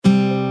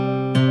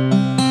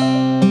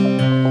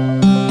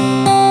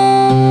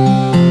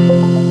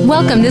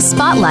Welcome to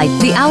Spotlight,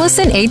 the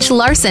Allison H.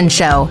 Larson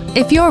Show.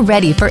 If you're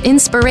ready for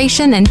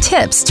inspiration and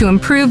tips to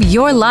improve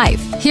your life,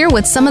 hear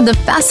what some of the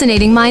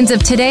fascinating minds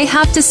of today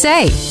have to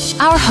say.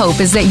 Our hope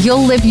is that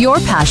you'll live your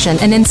passion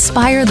and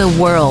inspire the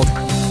world.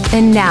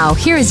 And now,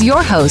 here is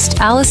your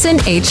host, Allison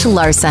H.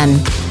 Larson.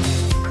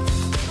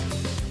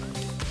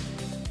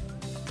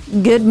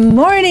 Good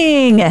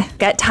morning.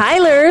 Got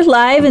Tyler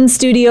live in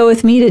studio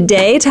with me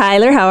today.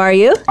 Tyler, how are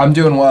you? I'm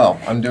doing well.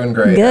 I'm doing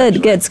great. Good,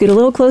 actually. good. Scoot a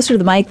little closer to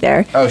the mic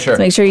there. Oh, sure. To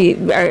make sure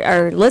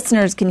our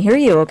listeners can hear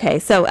you okay.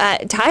 So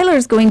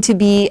Tyler's going to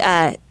be,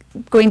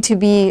 we're going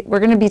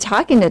to be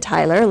talking to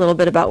Tyler a little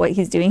bit about what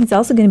he's doing. He's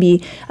also going to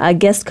be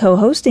guest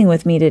co-hosting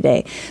with me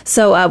today.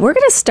 So we're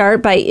going to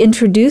start by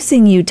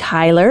introducing you,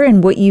 Tyler,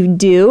 and what you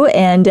do.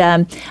 And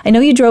I know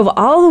you drove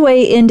all the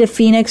way into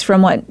Phoenix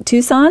from what,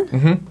 Tucson?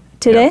 Mm-hmm.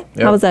 Today?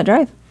 Yeah. How was that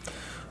drive?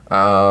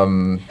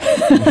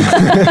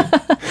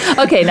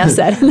 Okay, enough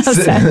said.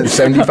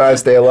 75,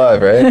 stay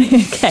alive, right?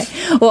 Okay.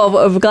 Well,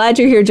 I'm glad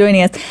you're here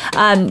joining us.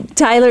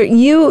 Tyler,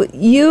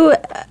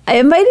 I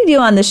invited you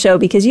on the show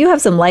because you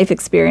have some life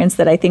experience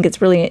that I think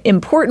it's really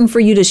important for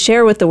you to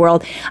share with the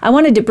world. I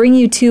wanted to bring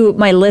you to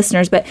my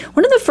listeners, but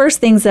one of the first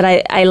things that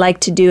I like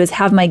to do is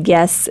have my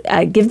guests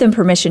give them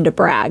permission to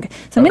brag.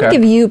 So I'm going to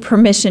give you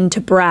permission to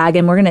brag,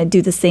 and we're going to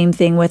do the same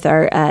thing with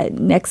our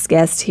next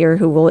guest here,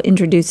 who we'll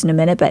introduce in a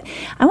minute. But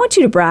I want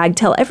you to brag.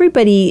 Tell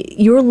everybody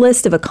your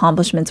list of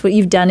accomplishments, what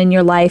you've done in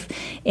your life,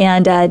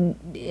 and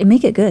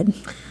make it good.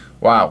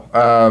 Wow.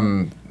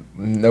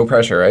 No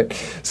pressure, right?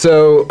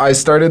 So I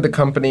started the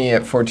company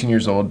at 14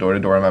 years old, door to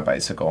door on my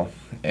bicycle.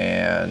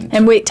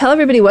 And wait, tell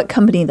everybody what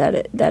company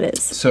that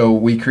is. So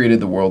we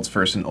created the world's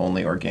first and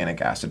only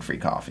organic acid-free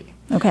coffee.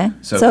 Okay.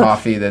 So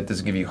coffee that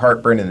doesn't give you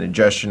heartburn,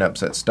 indigestion,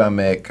 upset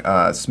stomach,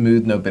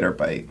 smooth, no bitter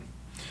bite.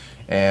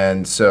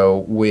 And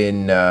so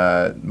when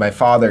my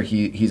father,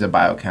 he's a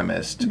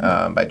biochemist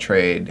by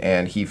trade,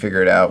 and he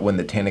figured out when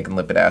the tannic and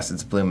lipid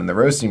acids bloom in the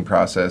roasting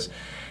process.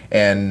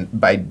 And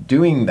by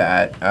doing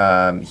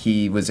that,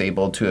 he was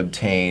able to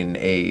obtain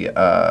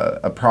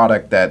a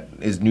product that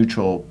is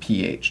neutral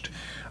pH'd.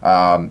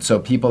 So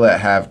people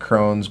that have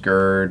Crohn's,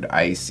 GERD,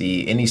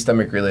 IC, any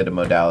stomach-related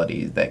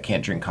modalities that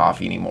can't drink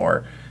coffee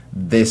anymore,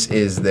 this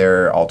is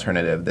their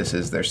alternative. This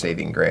is their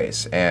saving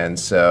grace. And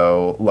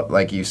so,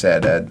 like you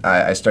said,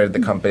 I started the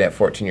company at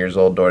 14 years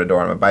old, door to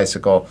door on my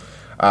bicycle.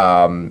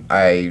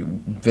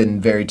 I've been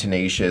very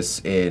tenacious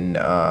in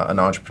an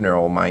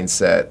entrepreneurial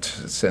mindset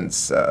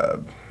since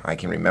I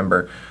can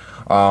remember.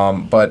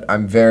 But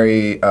I'm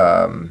very...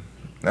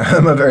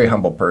 I'm a very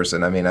humble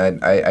person. I mean,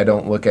 I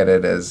don't look at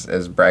it as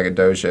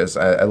braggadocious.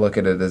 I look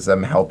at it as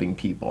I'm helping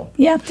people.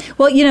 Yeah.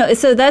 Well,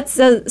 so that's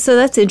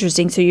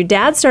interesting. So your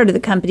dad started the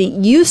company.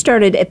 You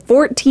started at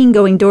 14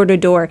 going door to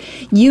door.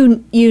 You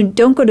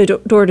don't go to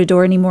door to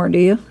door anymore, do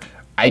you?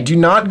 I do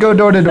not go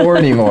door to door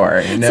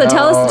anymore. No, so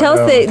tell us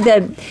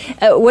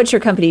what's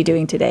your company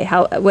doing today?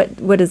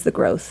 What is the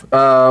growth?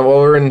 Well,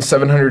 we're in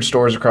 700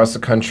 stores across the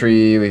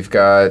country. We've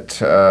got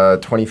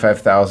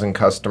 25,000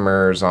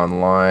 customers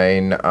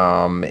online.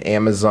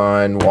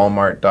 Amazon,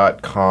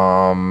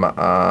 Walmart.com,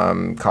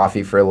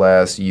 Coffee for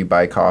Less, You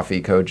Buy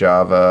Coffee,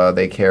 Kojava,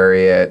 they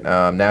carry it.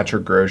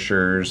 Natural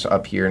Grocers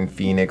up here in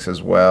Phoenix,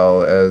 as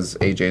well as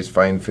AJ's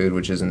Fine Food,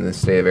 which is in the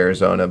state of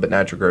Arizona, but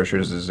Natural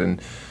Grocers is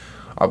in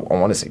I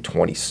want to say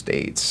 20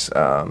 states.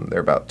 There are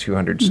about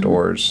 200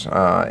 stores.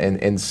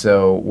 And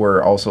so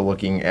we're also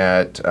looking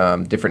at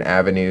different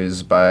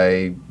avenues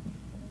by,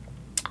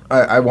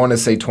 I want to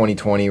say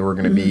 2020, we're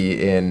going to be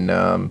in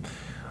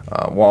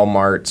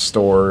Walmart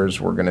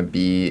stores. We're going to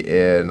be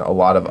in a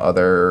lot of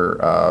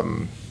other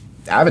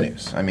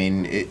avenues. I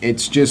mean,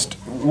 it's just,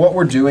 what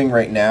we're doing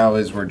right now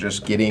is we're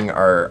just getting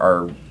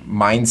our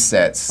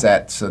mindset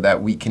set so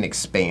that we can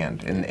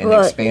expand, and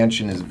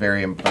expansion is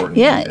very important.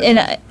 Yeah,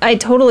 and I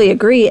totally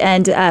agree.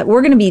 And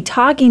we're going to be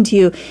talking to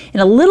you in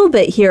a little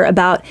bit here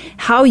about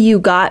how you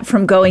got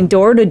from going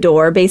door to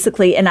door,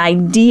 basically an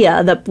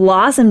idea that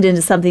blossomed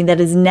into something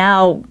that is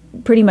now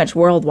pretty much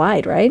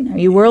worldwide, right? Are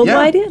you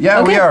worldwide yet? Yeah,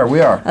 okay.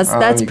 We are.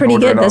 That's pretty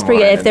good. That's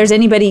pretty good. If there's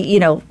anybody,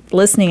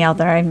 listening out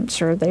there, I'm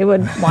sure they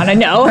would want to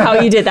know how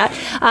you did that.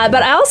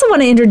 But I also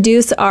want to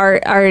introduce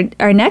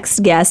our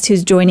next guest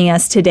who's joining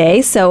us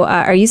today. So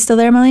are you still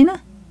there,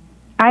 Melina?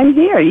 I'm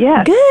here,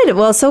 yes. Good.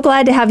 Well, so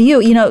glad to have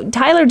you.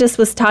 Tyler just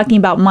was talking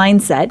about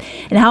mindset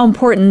and how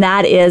important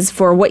that is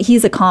for what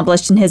he's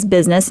accomplished in his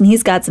business, and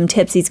he's got some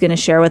tips he's going to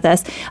share with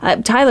us.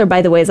 Tyler,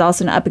 by the way, is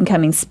also an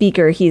up-and-coming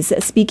speaker. He's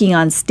speaking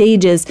on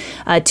stages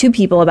to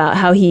people about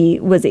how he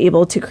was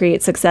able to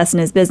create success in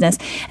his business.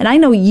 And I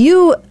know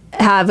you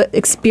have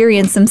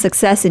experienced some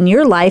success in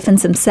your life and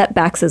some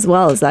setbacks as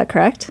well. Is that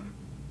correct?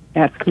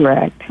 That's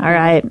correct. All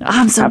right.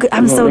 I'm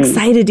so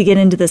excited to get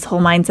into this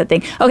whole mindset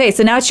thing. Okay,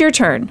 so now it's your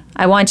turn.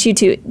 I want you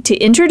to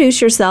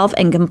introduce yourself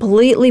and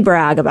completely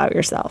brag about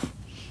yourself.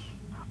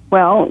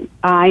 Well,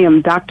 I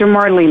am Dr.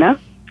 Marlena.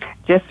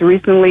 Just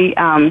recently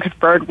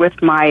conferred with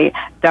my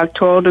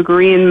doctoral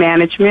degree in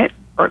management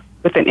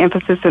with an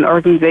emphasis in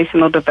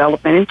organizational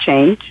development and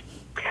change.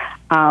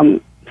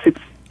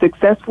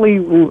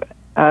 Successfully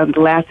The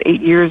last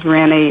 8 years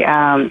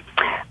ran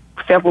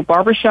several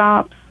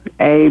barbershops,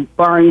 a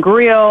bar and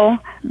grill,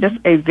 just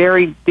a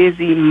very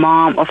busy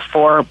mom of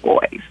 4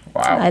 boys.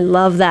 Wow. I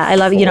love that. I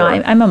love,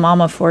 I'm a mom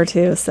of 4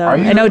 too. So Are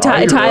you? I know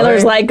Tyler's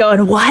really? like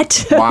going,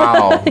 what?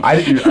 Wow. Are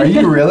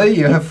you really?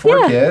 You have 4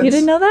 Yeah, kids? you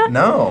didn't know that?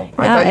 No.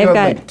 I Yeah, thought you I've had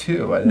got- like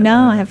 2. I didn't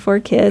No, know. I have 4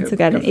 kids. I've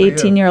got an Good for you.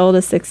 18-year-old,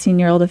 a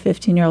 16-year-old, a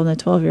 15-year-old,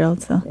 and a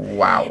 12-year-old. So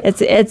Wow.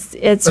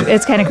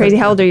 it's kind of crazy.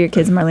 How old are your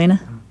kids, Marlena?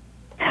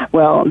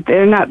 Well,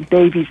 they're not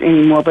babies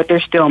anymore, but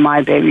they're still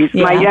my babies.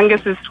 My Yeah.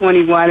 youngest is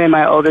 21 and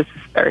my oldest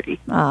is 30.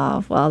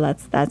 Oh, well,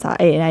 that's.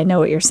 I know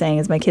what you're saying.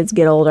 As my kids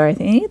get older, I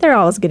think they're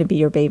always going to be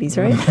your babies,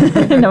 right?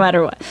 No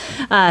matter what.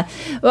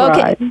 Well,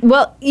 okay. Right.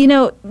 Well,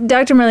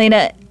 Dr.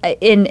 Marlena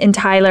and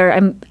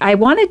Tyler, I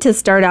wanted to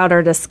start out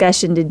our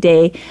discussion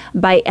today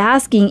by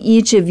asking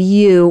each of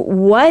you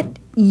what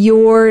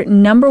your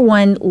number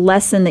one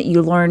lesson that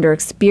you learned or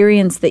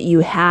experience that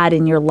you had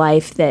in your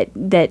life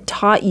that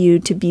taught you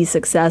to be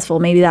successful.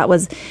 Maybe that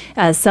was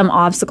some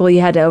obstacle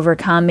you had to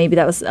overcome. Maybe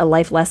that was a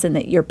life lesson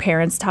that your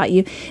parents taught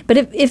you.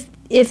 But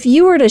if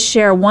you were to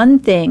share one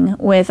thing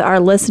with our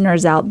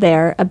listeners out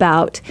there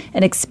about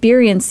an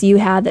experience you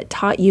had that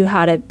taught you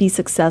how to be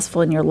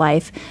successful in your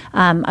life,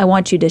 I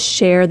want you to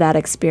share that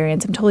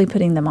experience. I'm totally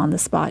putting them on the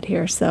spot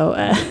here. So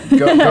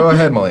Go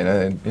ahead,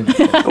 Melina.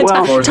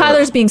 Well,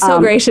 Tyler's being so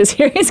gracious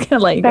here. He's going to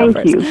let you go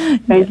Thank first. you.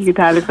 Thank you,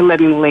 Tyler, for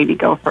letting the lady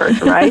go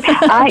first, right?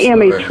 I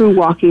am a Absolutely. true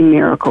walking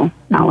miracle,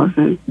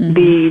 Allison.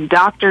 The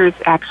doctors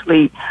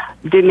actually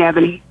didn't have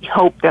any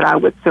hope that I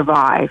would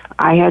survive.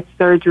 I had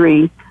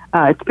surgery.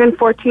 It's been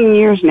 14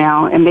 years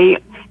now, and they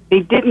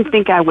didn't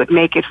think I would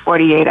make it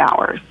 48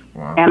 hours.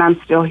 Wow. And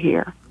I'm still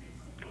here.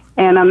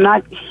 And I'm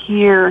not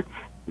here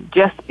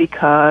just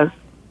because.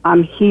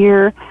 I'm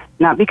here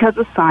not because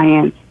of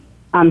science.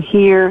 I'm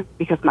here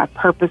because my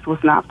purpose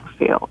was not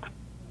fulfilled,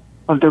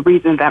 of the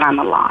reason that I'm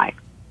alive.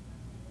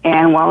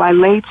 And while I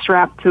laid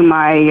strapped to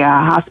my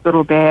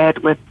hospital bed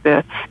with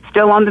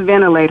still on the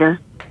ventilator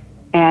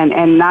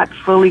and not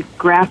fully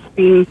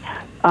grasping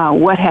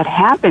what had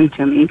happened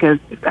to me, because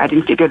I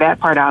didn't figure that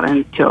part out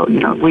until,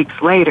 weeks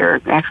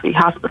later, actually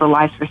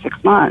hospitalized for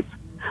 6 months.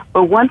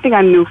 But one thing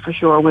I knew for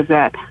sure was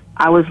that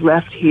I was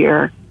left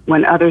here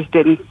when others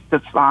didn't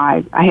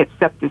survive. I had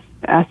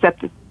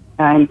septic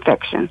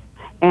infection,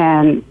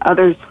 and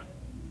others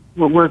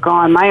were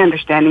gone, my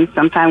understanding,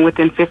 sometime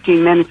within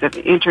 15 minutes of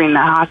entering the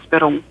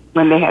hospital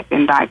when they had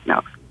been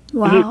diagnosed.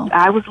 Wow.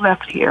 I was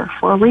left here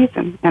for a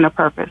reason and a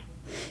purpose.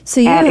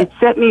 So And it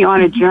set me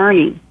on a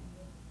journey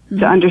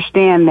to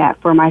understand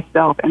that for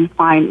myself and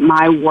find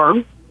my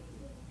worth.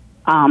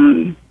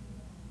 And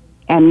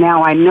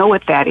now I know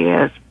what that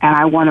is, and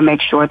I want to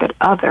make sure that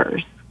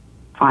others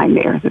find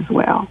theirs as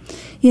well.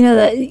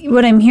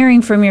 What I'm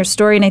hearing from your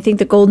story, and I think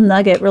the golden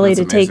nugget really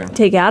That's to amazing.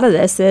 take out of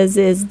this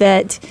is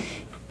that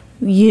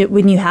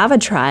when you have a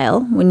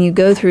trial, when you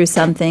go through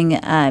something,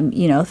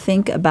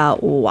 think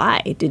about why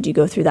did you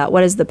go through that?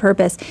 What is the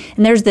purpose?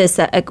 And there's this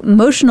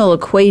emotional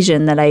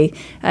equation that I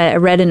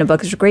read in a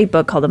book. It's a great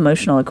book called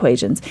Emotional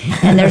Equations.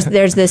 And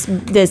there's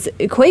this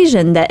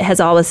equation that has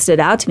always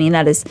stood out to me, and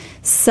that is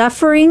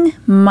suffering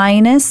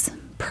minus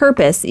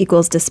purpose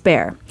equals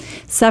despair.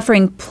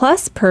 Suffering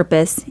plus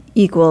purpose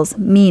equals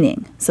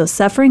meaning. So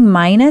suffering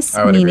minus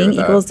I would agree meaning with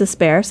that. equals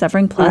despair.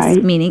 Suffering plus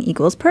Right. meaning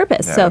equals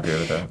purpose. Yeah, I so agree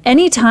with that.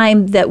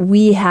 anytime that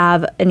we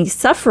have any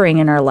suffering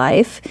in our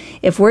life,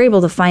 if we're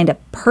able to find a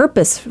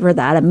purpose for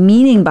that, a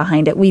meaning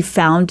behind it, we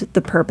found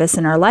the purpose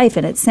in our life.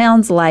 And it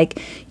sounds like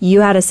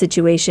you had a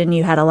situation,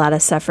 you had a lot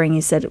of suffering.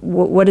 You said,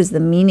 what is the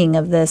meaning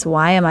of this?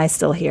 Why am I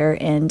still here?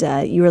 And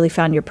you really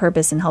found your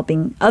purpose in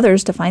helping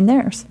others to find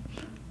theirs.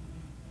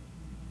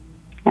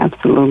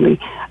 Absolutely.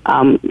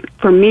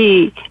 For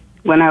me,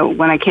 when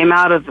I came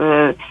out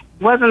of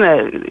wasn't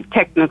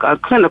a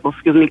clinical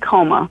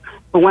coma,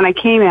 but when I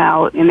came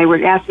out and they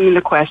were asking me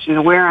the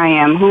question, where I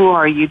am, who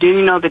are you, do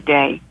you know the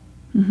day?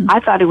 I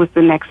thought it was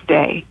the next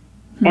day,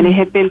 and it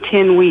had been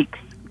 10 weeks.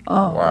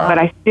 Oh, Wow. But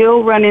I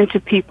still run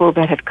into people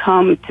that had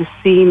come to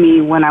see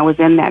me when I was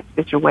in that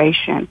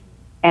situation,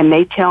 and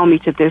they tell me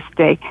to this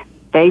day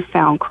they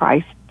found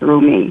Christ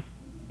through me.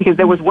 Because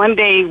there was one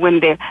day when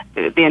the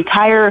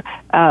entire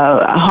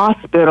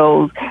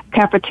hospital's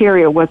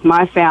cafeteria was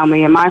my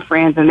family and my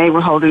friends, and they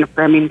were holding a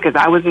prayer meeting because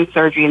I was in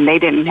surgery, and they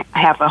didn't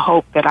have a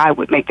hope that I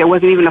would make. There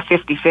wasn't even a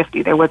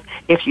 50-50. There was,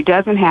 if she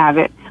doesn't have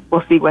it,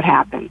 we'll see what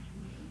happens.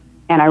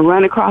 And I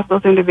run across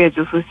those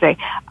individuals who say,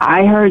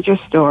 I heard your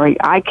story.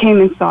 I came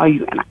and saw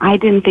you, and I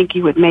didn't think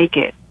you would make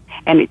it.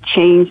 And it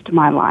changed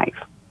my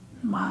life.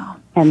 wow.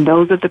 And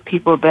those are the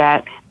people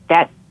that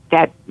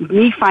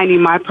me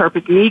finding my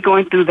purpose, me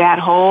going through that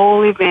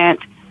whole event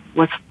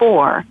was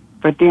for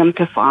them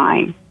to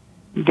find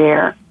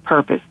their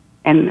purpose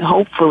and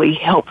hopefully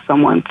help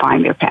someone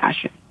find their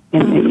passion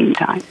in the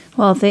meantime.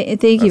 Well, thank you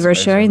That's for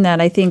amazing. sharing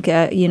that. I think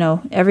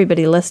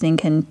everybody listening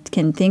can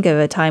think of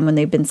a time when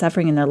they've been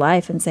suffering in their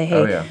life and say, "Hey,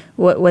 Oh, yeah.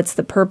 what's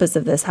the purpose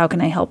of this? How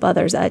can I help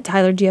others?"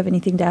 Tyler, do you have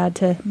anything to add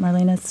to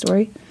Marlena's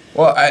story?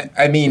 Well,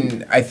 I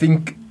mean, I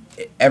think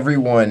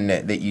everyone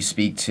that you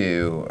speak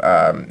to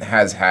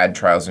has had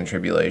trials and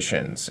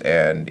tribulations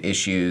and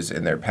issues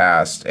in their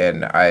past,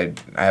 and I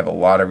have a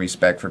lot of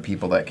respect for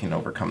people that can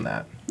overcome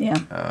that. Yeah.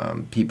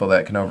 People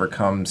that can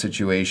overcome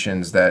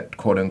situations that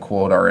quote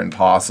unquote are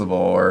impossible,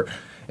 or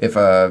if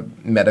a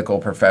medical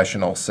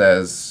professional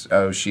says,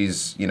 "Oh,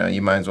 she's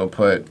you might as well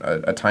put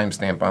a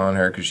timestamp on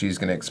her because she's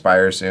going to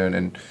expire soon,"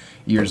 and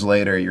years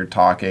later you're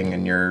talking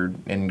and you're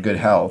in good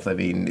health. I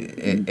mean,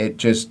 it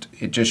just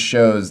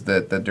shows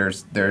that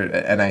there,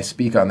 and I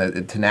speak on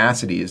that.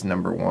 Tenacity is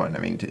number one. I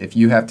mean, if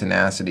you have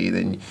tenacity,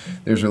 then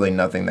there's really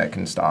nothing that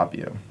can stop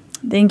you.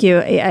 Thank you.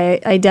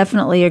 I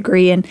definitely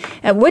agree. And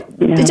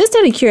just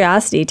out of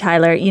curiosity,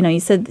 Tyler, you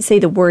say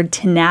the word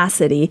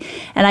tenacity,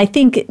 and I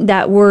think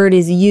that word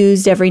is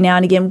used every now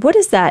and again. What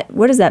does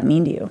that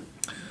mean to you?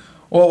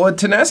 Well, what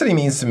tenacity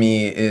means to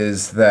me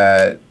is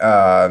that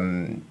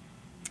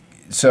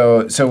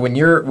so when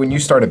you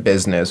start a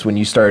business, when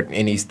you start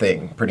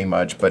anything, pretty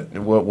much, but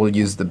we'll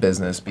use the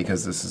business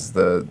because this is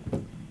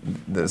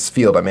this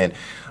field I'm in.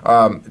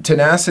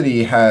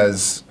 Tenacity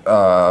has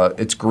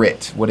it's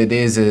grit. What it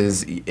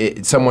is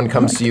someone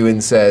comes to you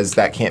and says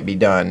that can't be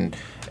done,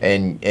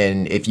 and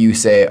if you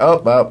say,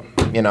 oh well,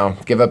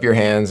 give up your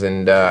hands,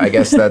 and I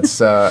guess that's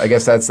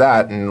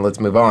that, and let's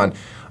move on.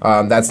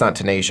 That's not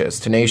tenacious.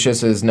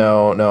 Tenacious is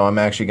no, I'm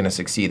actually going to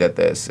succeed at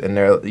this, and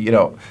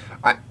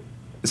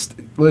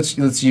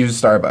let's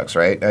use Starbucks,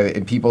 right?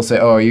 And people say,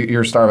 "Oh,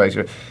 you're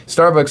Starbucks."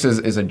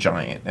 Starbucks is a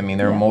giant. I mean,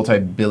 they're a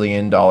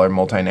multi-billion-dollar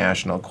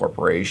multinational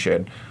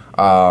corporation.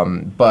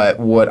 But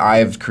what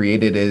I've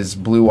created is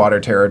blue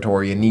water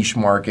territory, a niche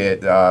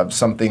market,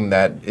 something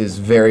that is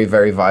very,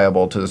 very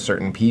viable to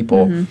certain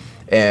people. Mm-hmm.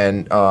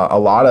 And a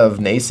lot of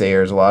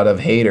naysayers, a lot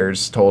of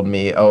haters told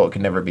me, "Oh, it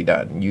can never be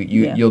done.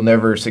 You'll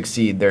never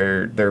succeed.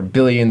 They're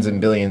billions and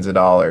billions of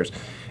dollars."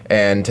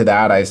 And to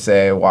that, I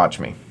say,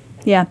 "Watch me."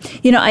 Yeah.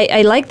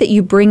 I like that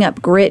you bring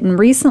up grit. And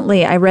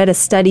recently I read a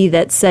study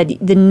that said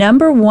the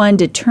number one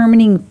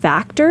determining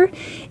factor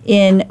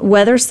in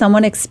whether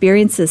someone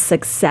experiences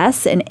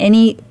success in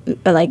any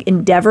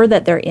endeavor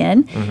that they're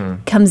in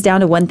comes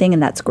down to one thing,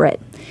 and that's grit.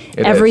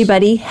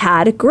 Everybody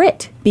had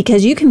grit,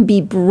 because you can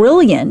be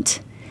brilliant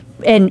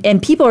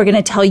and people are going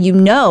to tell you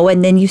no,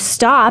 and then you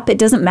stop. It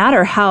doesn't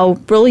matter how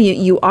brilliant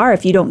you are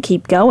if you don't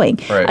keep going.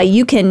 Right.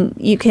 You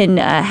can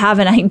have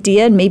an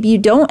idea, and maybe you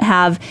don't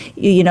have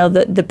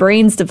the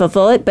brains to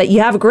fulfill it, but you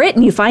have grit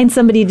and you find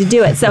somebody to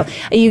do it. So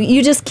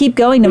you just keep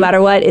going no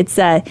matter what. It's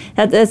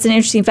that's an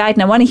interesting fact,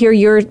 and I want to hear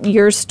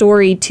your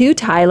story too,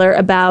 Tyler,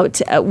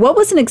 about what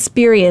was an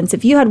experience.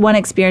 If you had one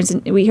experience,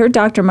 and we heard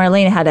Dr.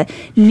 Marlena had a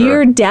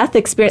near-death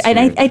experience, and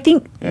I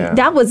think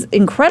that was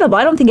incredible.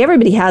 I don't think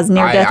everybody has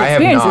near-death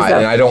experiences. Have not.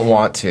 And I don't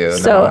want to.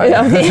 So,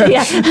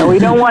 So we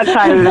don't want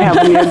Tyler to have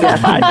a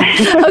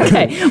near-death.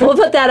 Okay, we'll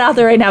put that out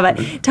there right now. But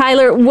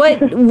Tyler,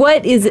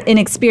 what is an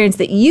experience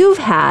that you've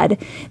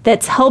had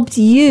that's helped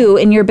you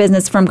in your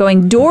business from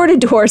going door to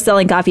door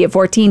selling coffee at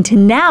 14 to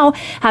now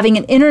having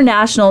an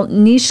international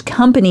niche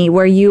company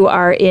where you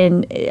are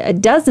in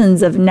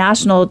dozens of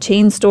national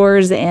chain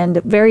stores and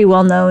very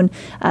well-known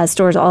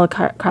stores all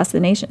across the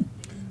nation?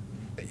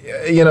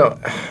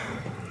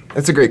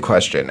 It's a great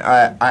question.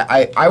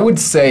 I would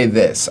say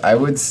this. I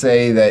would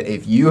say that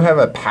if you have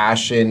a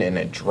passion and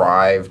a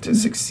drive to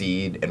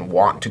succeed and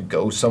want to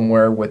go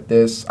somewhere with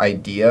this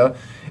idea,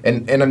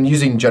 and I'm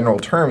using general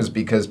terms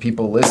because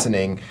people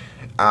listening,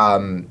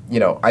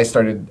 I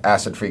started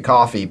Acid Free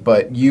Coffee,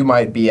 but you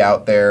might be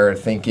out there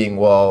thinking,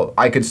 well,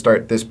 I could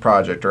start this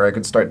project or I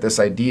could start this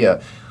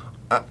idea.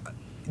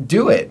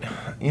 Do it.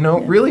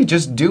 Really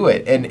just do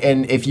it.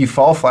 And if you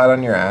fall flat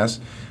on your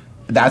ass,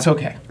 that's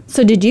okay.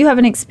 So did you have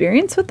an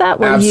experience with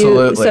that?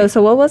 Absolutely.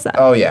 So what was that?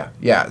 Oh yeah.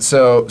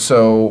 So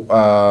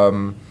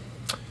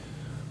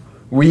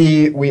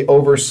we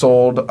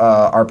oversold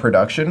our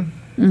production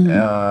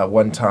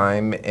one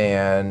time,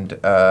 and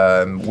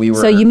we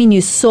were. So you mean you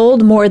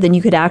sold more than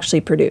you could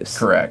actually produce?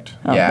 Correct.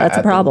 Oh, yeah, that's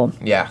a problem.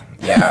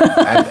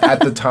 At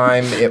the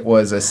time, it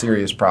was a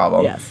serious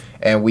problem. Yes.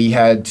 And we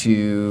had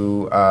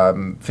to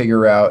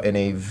figure out in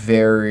a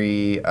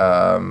very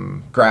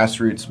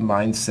grassroots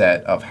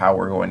mindset of how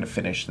we're going to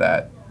finish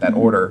that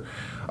order.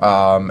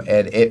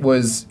 And it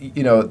was,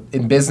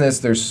 in business,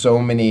 there's so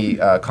many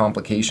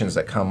complications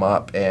that come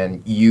up,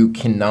 and you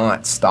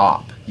cannot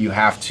stop. You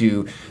have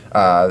to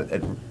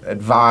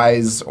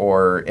advise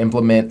or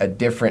implement a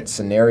different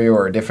scenario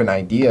or a different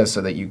idea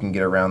so that you can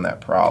get around that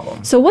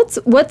problem. So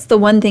what's the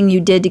one thing you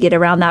did to get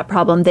around that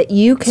problem that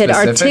you could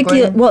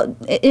articulate? Well,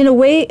 in a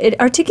way,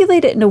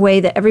 articulate it in a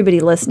way that everybody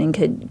listening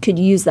could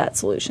use that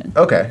solution.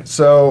 Okay,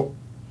 so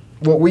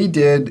what we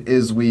did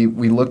is we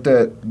looked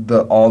at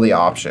all the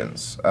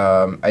options.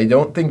 I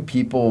don't think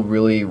people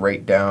really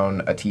write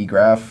down a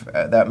T-graph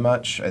that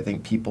much. I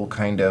think people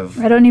kind of...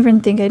 I don't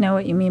even think I know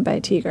what you mean by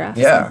a T-graph.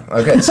 Yeah, so.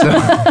 Okay.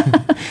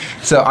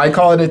 So I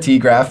call it a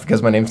T-graph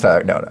because my name's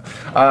Tyler. No.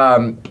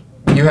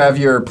 You have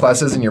your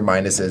pluses and your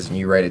minuses, and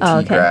you write a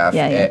T-graph,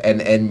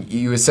 and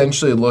you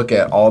essentially look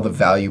at all the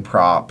value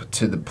prop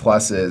to the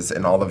pluses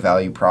and all the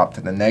value prop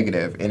to the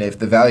negative. And if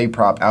the value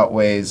prop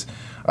outweighs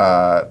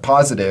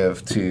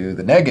positive to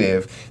the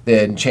negative,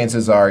 then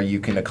chances are you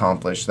can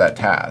accomplish that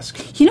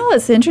task. You know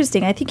what's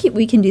interesting? I think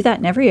we can do that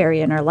in every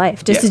area in our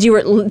life. Just as you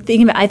were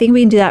thinking about, I think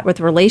we can do that with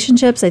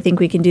relationships. I think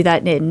we can do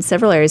that in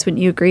several areas.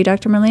 Wouldn't you agree,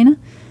 Dr. Marlena?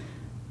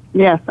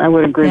 Yes, I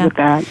would agree with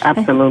that.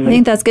 Absolutely. I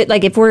think that's good.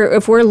 Like if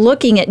we're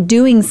looking at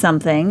doing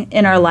something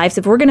in our lives,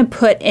 if we're going to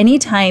put any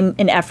time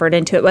and effort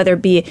into it, whether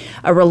it be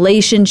a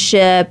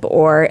relationship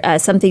or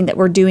something that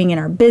we're doing in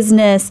our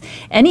business,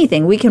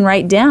 anything, we can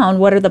write down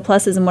what are the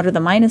pluses and what are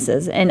the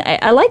minuses. And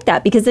I like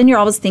that because then you're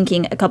always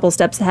thinking a couple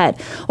steps ahead.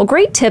 Well,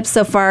 great tips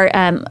so far.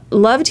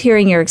 Loved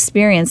hearing your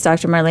experience,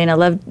 Dr. Marlena.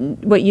 Loved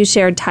what you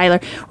shared, Tyler.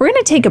 We're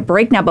going to take a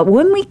break now, but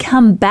when we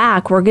come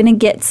back, we're going to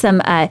get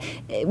some,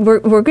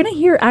 we're going to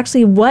hear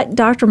actually what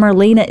Dr.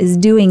 Marlena is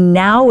doing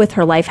now with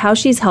her life, how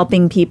she's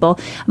helping people.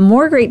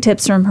 More great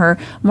tips from her,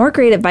 more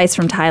great advice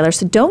from Tyler.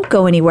 So don't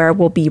go anywhere.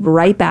 We'll be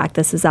right back.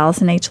 This is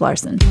Allison H.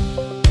 Larson.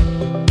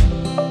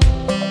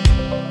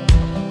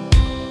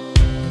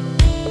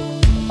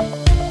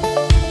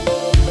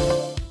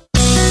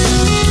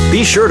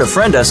 Be sure to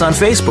friend us on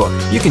Facebook.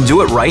 You can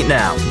do it right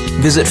now.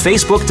 Visit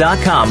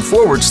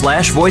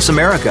facebook.com/Voice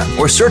America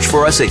or search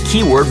for us at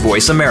keyword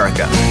Voice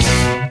America.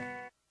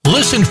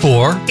 Listen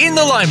for In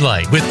the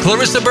Limelight with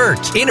Clarissa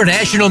Burt,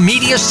 international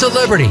media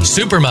celebrity,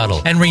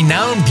 supermodel, and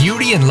renowned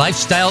beauty and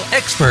lifestyle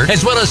expert,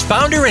 as well as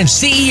founder and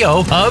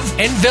CEO of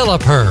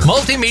Envelop Her,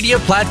 multimedia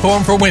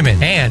platform for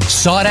women, and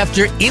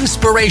sought-after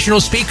inspirational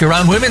speaker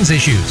on women's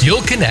issues.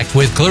 You'll connect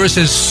with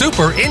Clarissa's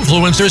super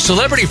influencer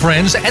celebrity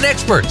friends and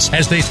experts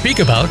as they speak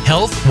about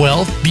health,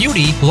 wealth,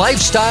 beauty,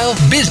 lifestyle,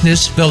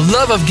 business, the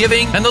love of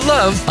giving, and the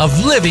love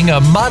of living a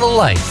model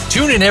life.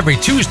 Tune in every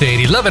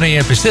Tuesday at 11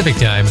 a.m. Pacific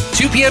Time,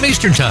 2 p.m.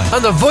 Eastern Time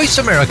on the Voice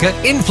America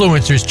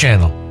Influencers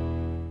Channel.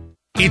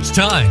 It's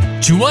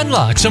time to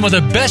unlock some of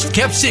the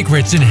best-kept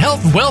secrets in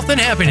health, wealth, and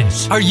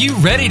happiness. Are you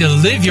ready to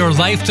live your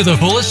life to the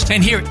fullest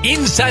and hear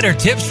insider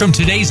tips from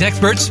today's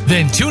experts?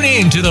 Then tune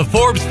in to The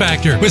Forbes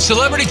Factor with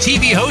celebrity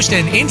TV host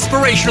and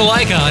inspirational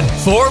icon,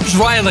 Forbes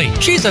Riley.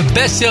 She's a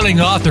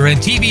best-selling author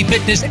and TV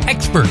fitness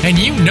expert, and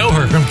you know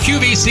her from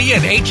QVC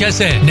and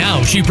HSN.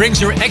 Now she brings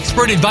her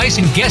expert advice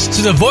and guests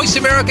to the Voice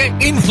America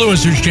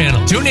Influencers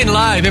Channel. Tune in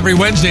live every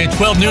Wednesday at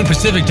 12 noon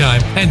Pacific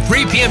Time and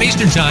 3 p.m.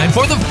 Eastern Time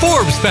for The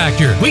Forbes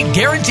Factor. We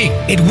guarantee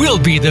it will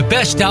be the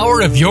best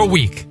hour of your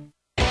week.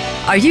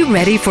 Are you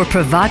ready for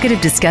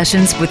provocative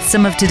discussions with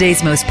some of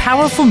today's most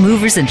powerful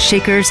movers and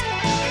shakers?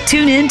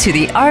 Tune in to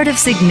The Art of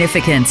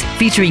Significance,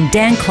 featuring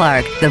Dan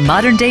Clark, the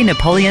modern-day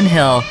Napoleon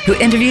Hill, who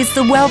interviews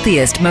the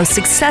wealthiest, most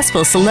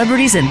successful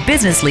celebrities and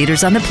business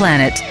leaders on the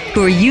planet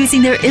who are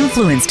using their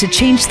influence to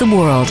change the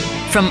world.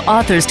 From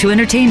authors to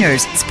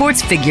entertainers,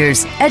 sports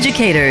figures,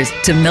 educators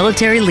to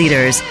military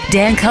leaders,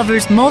 Dan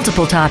covers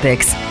multiple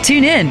topics.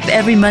 Tune in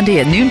every Monday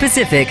at noon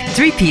Pacific,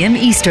 3 p.m.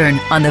 Eastern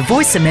on the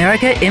Voice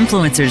America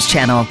Influencers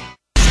Channel.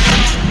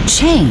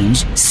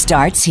 Change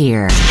starts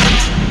here.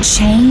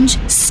 Change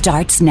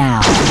starts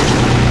now.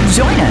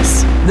 Join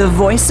us, the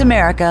Voice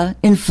America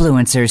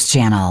Influencers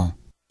Channel.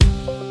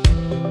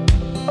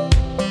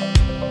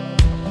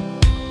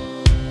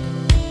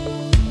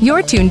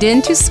 You're tuned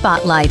in to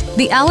Spotlight,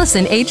 the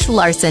Allison H.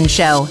 Larson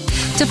Show.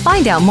 To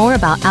find out more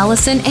about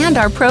Allison and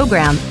our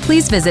program,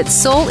 please visit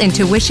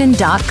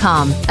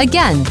soulintuition.com.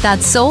 Again,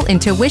 that's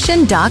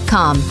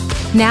soulintuition.com.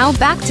 Now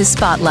back to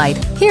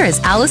Spotlight. Here is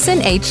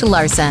Allison H.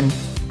 Larson.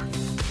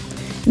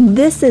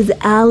 This is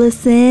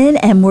Allison,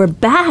 and we're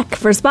back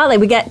for Spotlight.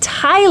 We got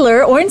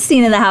Tyler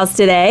Ornstein in the house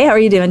today. How are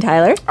you doing,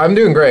 Tyler? I'm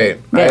doing great.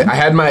 I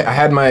had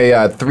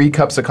my 3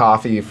 cups of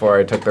coffee before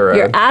I took the road.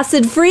 Your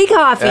acid-free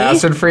coffee.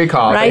 Acid-free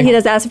coffee. Right, he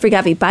does acid-free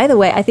coffee. By the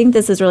way, I think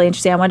this is really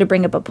interesting. I wanted to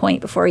bring up a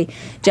point before we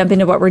jump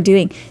into what we're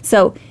doing.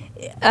 So,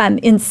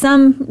 in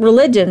some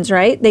religions,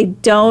 right, they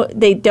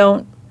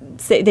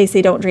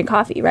say don't drink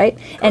coffee, right?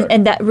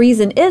 And that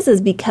reason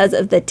is because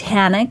of the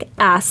tannic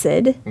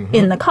acid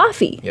in the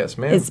coffee. Yes,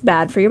 ma'am. It's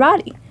bad for your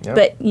body. Yep.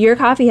 But your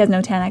coffee has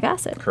no tannic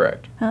acid.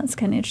 Correct. Oh, that's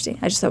kind of interesting.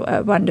 I just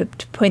wanted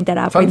to point that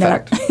out. Fun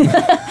fact.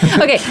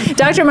 Okay,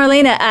 Dr.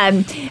 Marlena,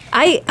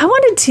 I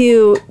wanted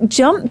to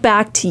jump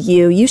back to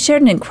you. You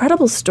shared an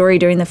incredible story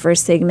during the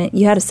first segment.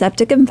 You had a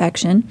septic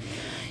infection.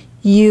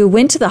 You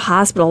went to the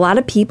hospital. A lot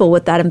of people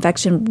with that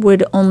infection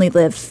would only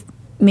live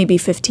maybe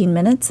 15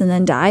 minutes and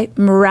then die.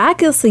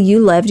 Miraculously,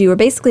 you lived. You were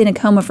basically in a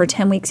coma for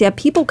 10 weeks. You had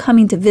people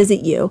coming to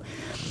visit you.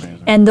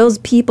 Amazing. And those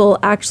people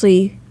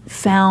actually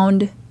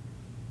found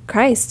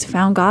Christ,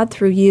 found God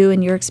through you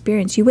and your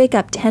experience. You wake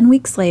up 10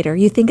 weeks later.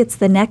 You think it's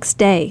the next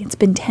day. It's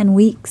been 10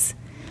 weeks.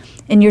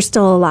 And you're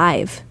still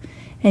alive.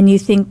 And you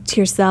think to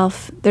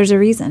yourself, there's a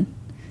reason.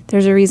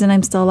 There's a reason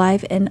I'm still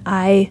alive, and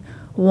I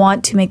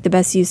want to make the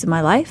best use of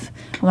my life.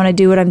 I want to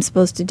do what I'm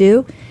supposed to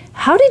do.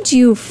 How did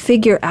you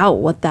figure out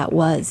what that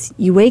was?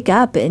 You wake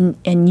up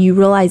and you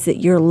realize that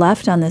you're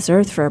left on this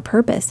earth for a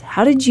purpose.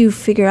 How did you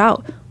figure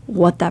out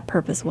what that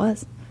purpose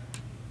was?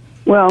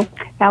 Well,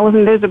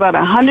 Allison, there's about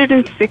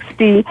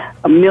 160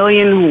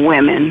 million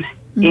women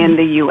in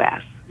the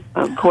U.S.,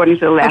 according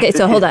to the last Okay,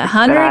 so hold on.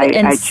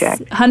 I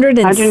checked.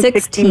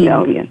 160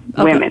 million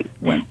women.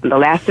 Okay. The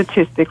last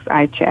statistics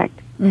I checked.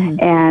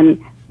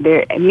 And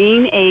their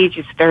mean age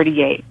is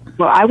 38.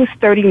 Well, I was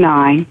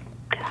 39.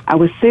 I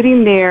was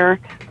sitting there.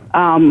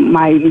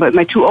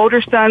 My two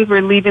older sons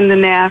were leaving the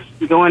nest,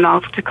 going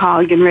off to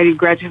college, getting ready to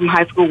graduate from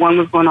high school. One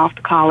was going off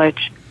to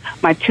college.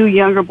 My two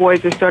younger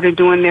boys had started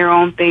doing their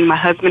own thing. My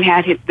husband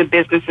had hit the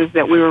businesses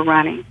that we were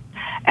running.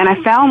 And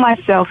I found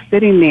myself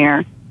sitting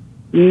there,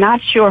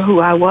 not sure who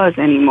I was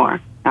anymore.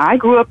 Now, I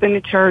grew up in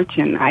the church,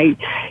 and I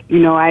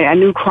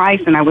knew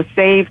Christ, and I was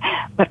saved,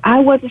 but I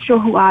wasn't sure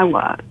who I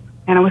was.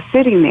 And I was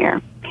sitting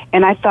there,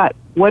 and I thought,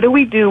 what do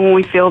we do when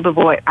we feel the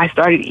void? I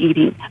started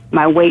eating.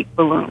 My weight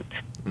ballooned.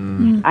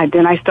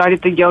 Then I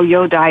started the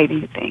yo-yo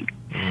dieting thing.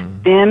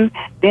 Then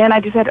I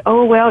just said,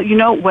 oh, well, you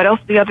know, what else?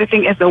 The other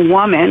thing, as a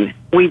woman,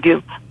 we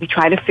do. We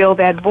try to fill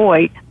that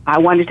void. I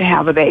wanted to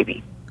have a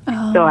baby.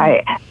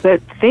 So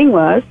the thing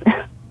was,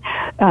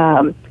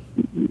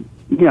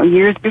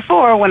 years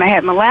before, when I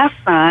had my last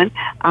son,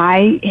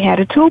 I had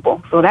a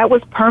tubal. So that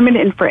was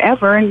permanent and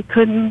forever, and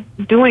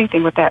couldn't do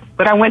anything with that.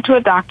 But I went to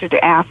a doctor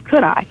to ask,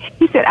 could I?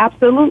 He said,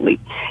 absolutely.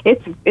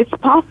 It's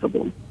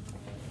possible.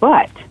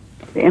 But,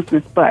 the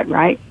infamous but,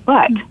 right?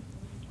 But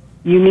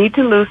you need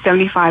to lose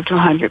 75 to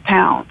 100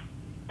 pounds.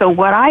 So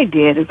what I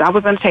did is I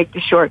was going to take the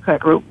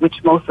shortcut route,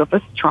 which most of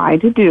us try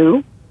to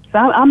do. So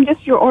I'm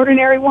just your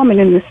ordinary woman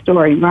in this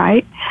story,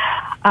 right?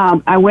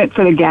 I went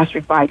for the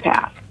gastric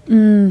bypass.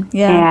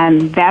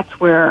 And that's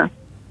where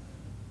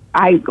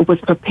I was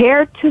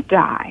prepared to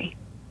die,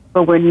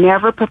 but we're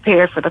never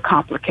prepared for the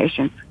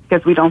complications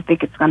because we don't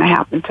think it's going to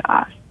happen to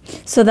us.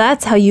 So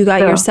that's how you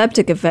got your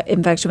septic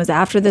infection, was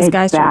after this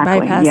gastric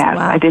bypass? Yes.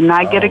 Wow. I did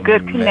not get a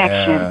good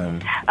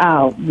connection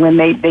when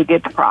they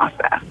did the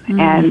process.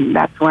 And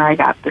that's where I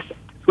got this,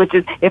 which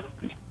is, if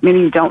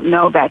many don't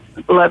know, that's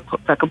blood,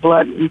 like a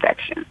blood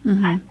infection.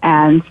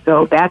 And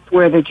so that's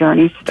where the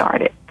journey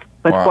started.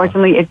 But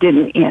fortunately, it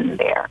didn't end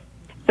there.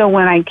 So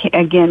when I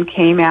again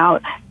came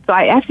out, so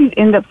I actually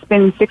ended up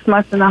spending 6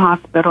 months in the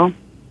hospital.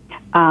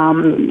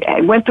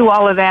 I went through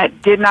all of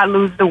that, did not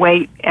lose the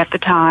weight at the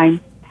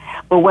time.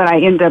 But what I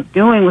ended up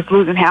doing was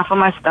losing half of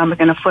my stomach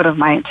and a foot of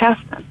my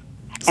intestines.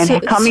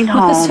 And coming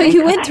home. So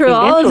you went through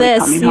all of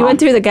this. You went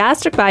through the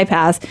gastric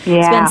bypass,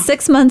 spent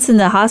 6 months in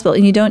the hospital,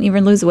 and you don't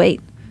even lose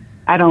weight.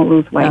 I don't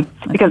lose weight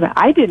because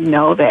I didn't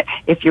know that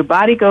if your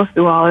body goes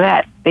through all of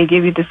that, they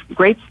give you this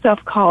great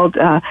stuff called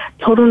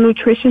total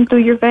nutrition through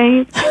your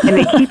veins, and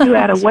they keep you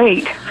at a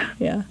weight.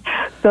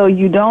 So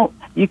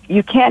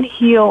you can't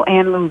heal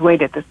and lose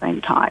weight at the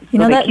same time.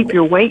 So they keep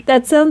your weight.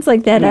 That sounds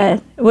like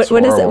that.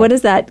 What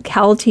is that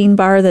Caltine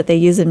bar that they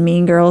use in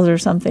Mean Girls or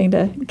something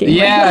to get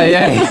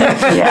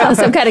you?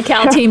 Some kind of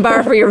Caltine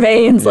bar for your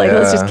veins. Like,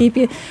 let's just keep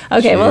you.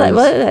 Okay, well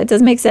that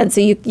does make sense.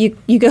 So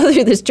you go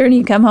through this journey,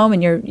 you come home,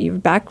 and you're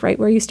back right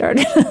where you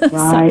started.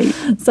 Right.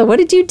 So what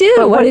did you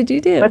do? What did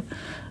you do? But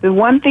the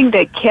one thing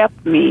that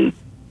kept me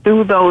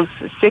through those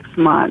 6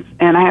 months,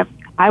 and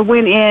I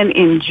went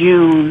in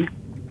June.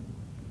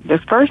 The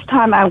first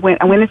time I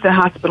went into the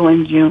hospital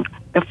in June.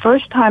 The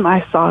first time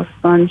I saw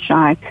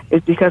sunshine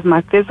is because my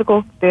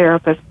physical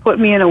therapist put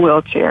me in a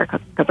wheelchair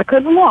because I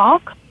couldn't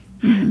walk.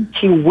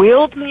 She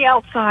wheeled me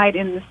outside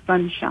in the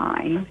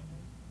sunshine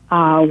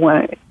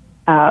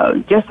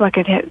just so I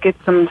could get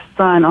some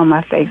sun on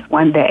my face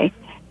one day.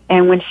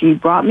 And when she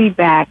brought me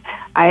back,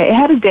 I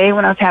had a day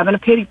when I was having a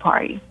pity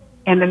party.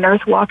 And the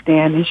nurse walked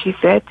in and she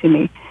said to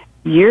me,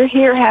 "You're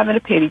here having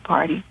a pity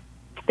party."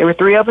 There were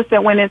 3 of us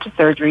that went into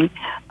surgery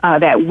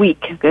that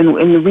week, and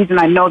the reason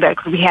I know that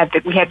because we had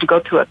to go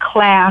to a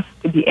class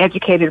to be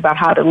educated about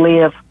how to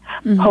live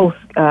post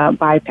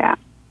bypass,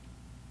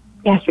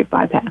 gastric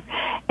bypass.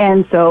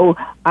 And so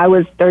I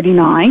was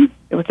 39.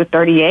 There was a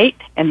 38,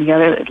 and the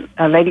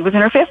other lady was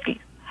in her 50s.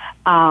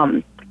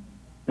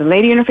 The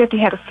lady in her 50s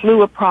had a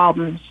slew of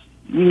problems,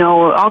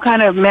 all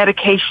kind of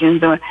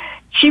medications.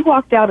 She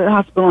walked out of the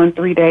hospital in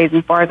 3 days,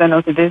 and as far as I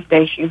know, to this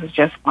day, she was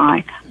just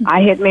fine.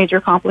 I had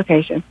major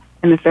complications.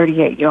 And the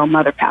 38-year-old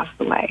mother passed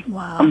away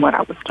from what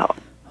I was told.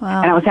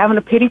 And I was having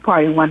a pity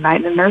party one night,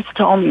 and the nurse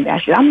told me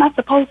that. She said, "I'm not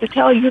supposed to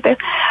tell you this,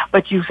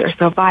 but you're a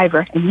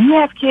survivor, and you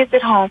have kids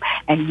at home,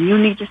 and you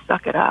need to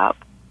suck it up."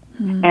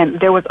 And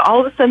there was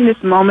all of a sudden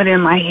this moment in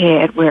my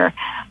head where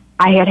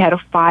I had a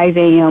 5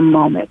 a.m.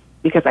 moment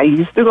because I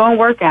used to go and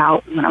work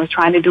out when I was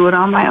trying to do it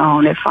on my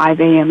own at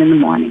 5 a.m. in the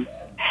morning.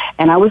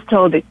 And I was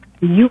told that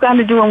you got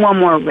to do one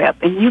more rep,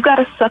 and you got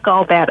to suck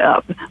all that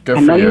up.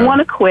 I know you want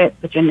to quit,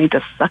 but you need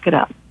to suck it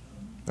up.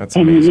 That's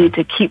and amazing. You need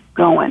to keep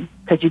going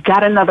because you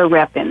got another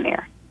rep in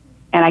there.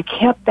 And I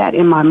kept that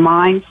in my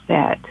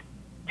mindset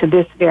to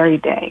this very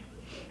day.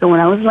 So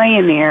when I was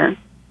laying there,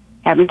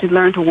 having to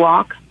learn to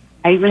walk,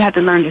 I even had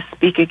to learn to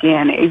speak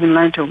again, I even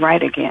learned to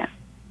write again.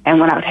 And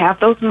when I would have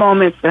those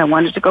moments that I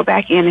wanted to go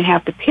back in and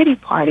have the pity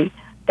party,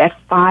 that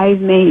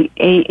 5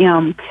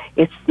 a.m.,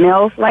 it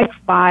smells like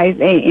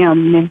 5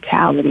 a.m.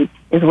 mentality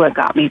is what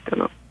got me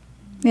through.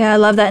 Yeah, I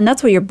love that. And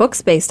that's what your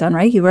book's based on,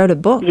 right? You wrote a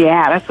book.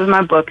 Yeah, that's what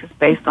my book is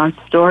based on,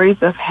 stories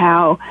of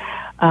how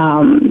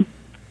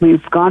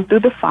we've gone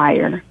through the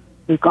fire,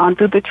 we've gone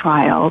through the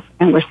trials,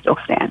 and we're still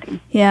standing.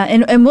 Yeah,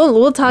 and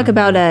we'll talk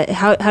about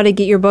how to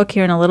get your book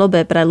here in a little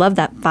bit, but I love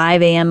that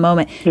 5 a.m.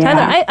 moment. Yeah,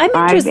 Tyler, I'm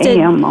 5 interested.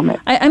 a.m. moment.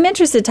 I'm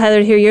interested, Tyler,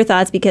 to hear your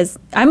thoughts because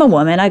I'm a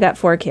woman. I got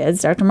 4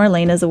 kids. Dr.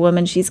 Marlena's a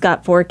woman. She's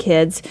got 4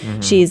 kids.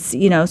 She's,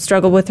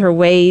 struggled with her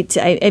weight.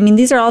 I mean,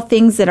 these are all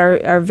things that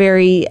are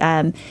very,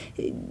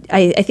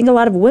 I think a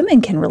lot of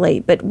women can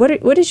relate. But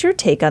what is your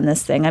take on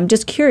this thing? I'm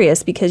just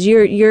curious because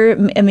you're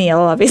Emil,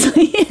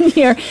 obviously, and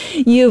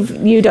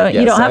you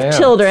don't have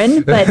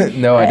children, but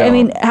no, I don't. I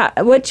mean,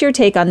 what's your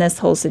take on this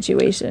whole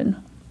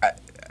situation?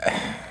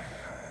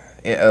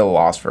 A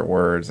loss for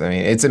words. I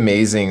mean, it's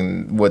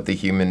amazing what the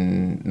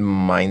human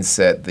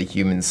mindset, the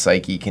human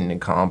psyche can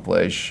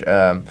accomplish.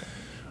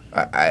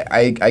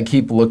 I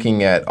keep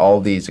looking at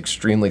all these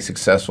extremely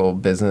successful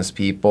business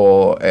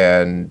people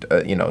and,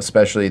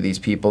 especially these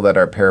people that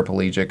are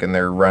paraplegic and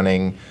they're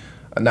running,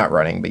 not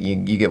running, but you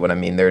get what I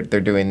mean. They're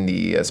doing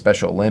the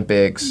Special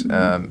Olympics.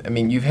 I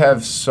mean, you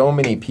have so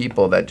many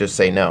people that just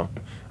say, no,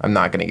 I'm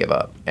not going to give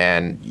up.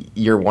 And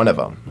you're one of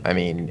them. I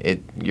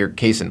mean, you're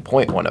case in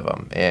point one of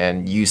them.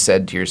 And you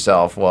said to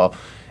yourself, well,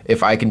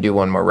 if I can do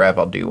one more rep,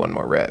 I'll do one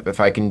more rep. If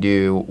I can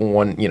do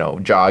one,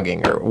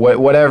 jogging or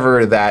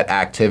whatever that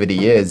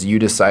activity is, you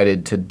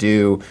decided to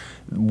do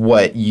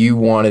what you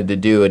wanted to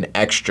do an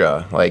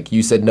extra. Like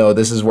you said, no,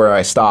 this is where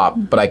I stop,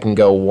 but I can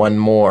go one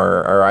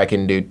more or I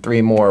can do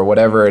 3 more,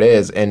 whatever it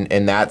is.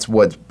 And that's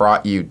what's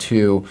brought you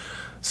to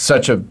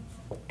such a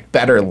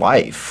better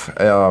life.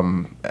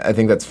 I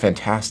think that's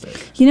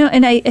fantastic.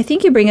 And I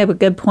think you bring up a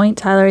good point,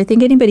 Tyler. I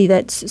think anybody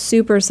that's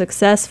super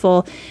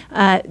successful,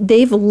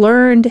 they've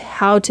learned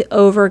how to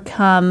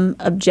overcome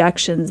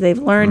objections. They've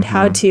learned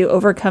how to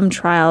overcome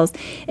trials.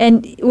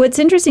 And what's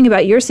interesting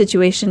about your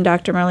situation,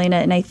 Dr.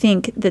 Marlena, and I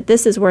think that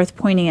this is worth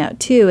pointing out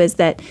too, is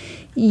that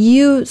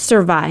you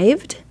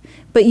survived,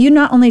 but you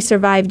not only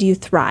survived, you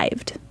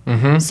thrived.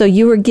 So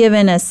you were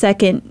given a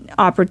second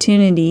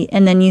opportunity,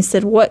 and then you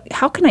said,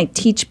 how can I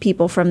teach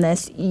people from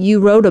this? You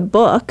wrote a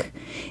book.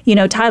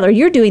 Tyler,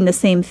 you're doing the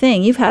same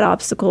thing. You've had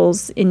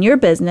obstacles in your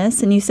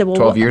business, and you said,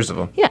 12 years of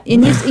them. Yeah,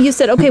 and you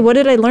said, okay, what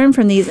did I learn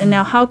from these? And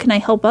now how can I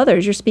help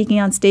others? You're speaking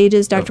on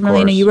stages. Dr.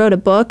 Marlena, you wrote a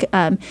book.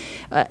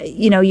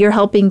 You're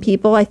helping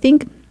people. I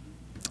think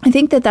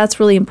that's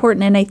really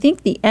important, and I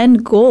think the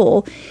end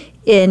goal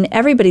in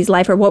everybody's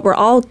life, or what we're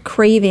all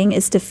craving,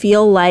 is to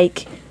feel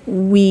like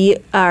we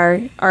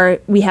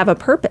have a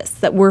purpose,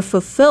 that we're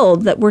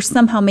fulfilled, that we're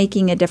somehow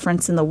making a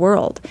difference in the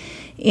world.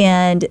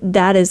 And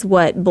that is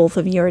what both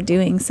of you are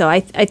doing. So I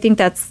think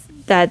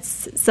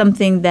that's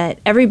something that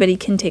everybody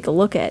can take a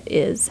look at,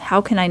 is how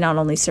can I not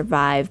only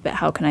survive, but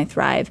how can I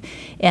thrive?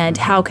 And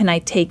how can I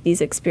take these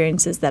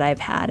experiences that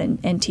I've had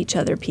and teach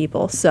other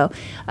people? So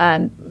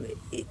Dr.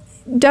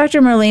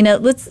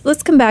 Marlena,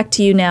 let's come back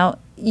to you now.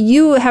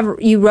 You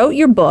wrote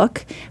your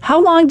book.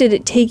 How long did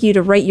it take you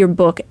to write your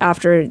book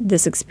after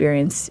this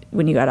experience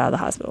when you got out of the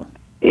hospital?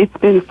 It's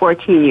been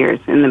 14 years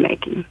in the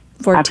making.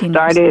 14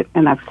 I've started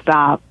and I've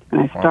stopped, and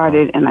I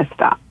started and I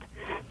stopped.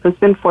 So it's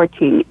been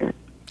 14 years.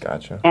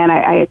 Gotcha. And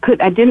I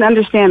didn't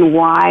understand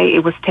why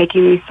it was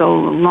taking me so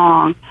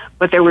long,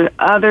 but there were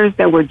others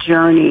that were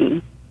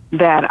journeying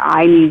that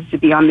I needed to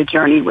be on the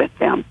journey with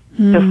them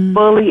to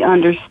fully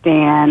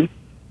understand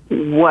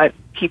what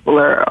people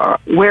are,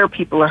 where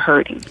people are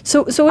hurting.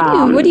 So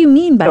what do you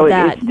mean by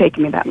that? It's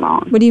taking me that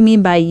long. What do you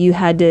mean by you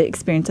had to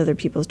experience other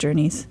people's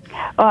journeys?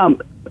 My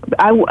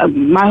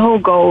whole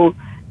goal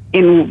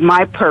in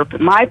my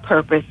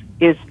purpose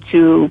is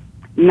to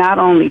not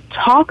only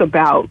talk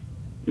about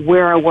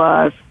where I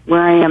was,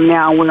 where I am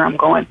now, where I'm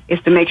going,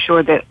 is to make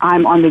sure that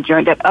I'm on the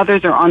journey, that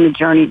others are on the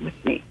journey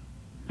with me.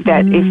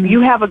 That if you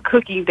have a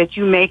cookie that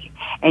you make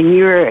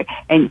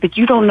but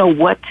you don't know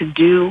what to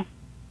do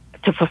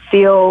to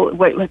fulfill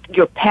what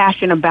you're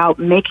passionate about,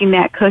 making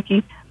that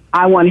cookie,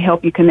 I want to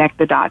help you connect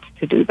the dots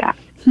to do that.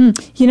 And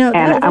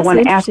I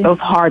want to ask those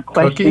hard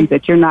questions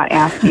that you're not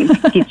asking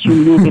to get you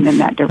moving in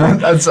that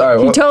direction. I'm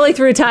sorry. You totally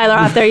threw Tyler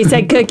out there. He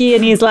said cookie,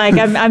 and he's like,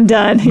 I'm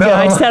done. No.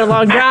 I just had a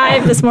long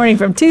drive this morning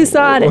from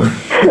Tucson.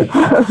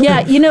 I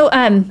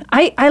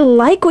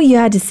like what you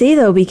had to say,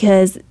 though,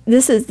 because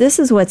this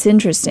is what's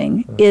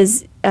interesting,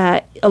 is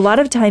a lot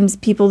of times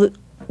people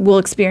will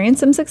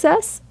experience some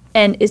success,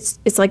 and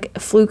it's like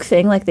a fluke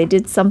thing, like they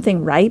did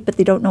something right, but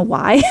they don't know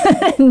why.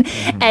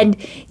 And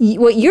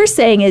what you're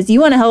saying is you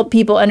want to help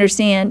people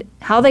understand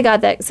how they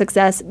got that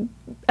success,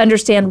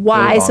 understand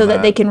why, so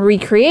that they can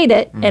recreate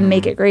it and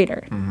make it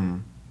greater.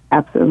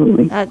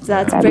 Absolutely. That's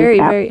very,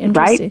 very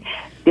interesting. Right?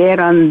 Dead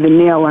on the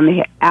nail on the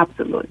head.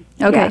 Absolutely.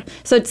 Okay. Yeah.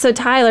 So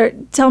Tyler,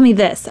 tell me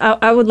this.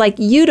 I would like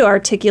you to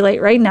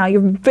articulate right now.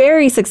 You're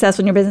very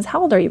successful in your business.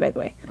 How old are you, by the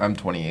way? I'm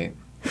 28.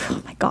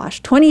 oh my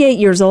gosh, 28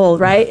 years old,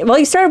 right? Well,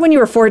 you started when you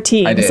were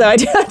 14. I did. So I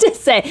do have to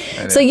say.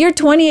 So you're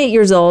 28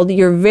 years old.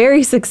 You're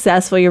very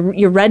successful.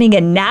 You're running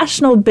a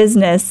national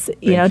business,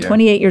 you know,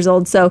 28 years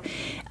old. So,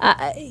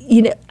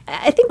 you know,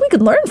 I think we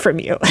could learn from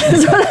you,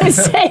 is what I'm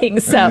saying.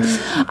 So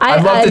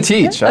I'd love to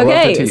teach. I'd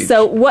love to teach.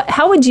 So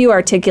how would you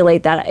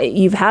articulate that?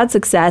 You've had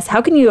success.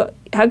 How can you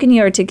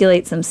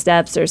articulate some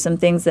steps or some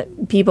things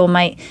that people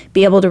might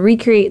be able to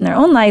recreate in their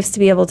own lives to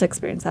be able to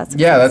experience that success?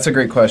 Yeah, that's a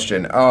great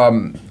question.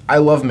 I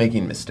love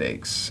making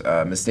mistakes.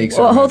 Mistakes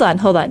Well, are...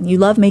 hold on. You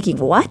love making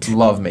what?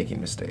 Love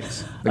making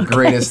mistakes. The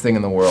greatest thing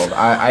in the world.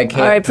 I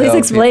can't... All right, please tell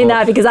explain people-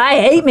 that, because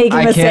I hate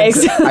making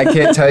mistakes. I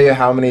can't tell you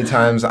how many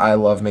times I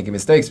love making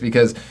mistakes,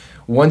 because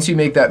once you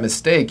make that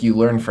mistake, you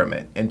learn from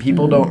it. And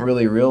people don't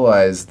really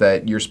realize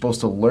that you're supposed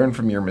to learn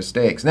from your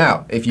mistakes.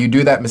 Now, if you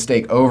do that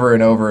mistake over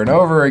and over and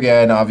over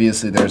again,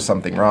 obviously there's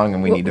something wrong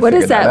and we need to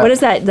figure that out. What is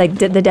that? Like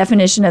the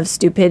definition of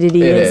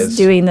stupidity is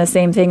doing the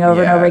same thing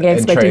over and over again,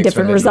 expecting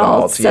different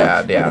results.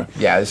 So,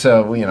 Yeah.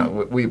 So, you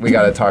know, we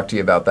got to talk to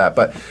you about that.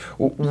 But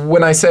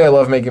when I say I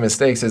love making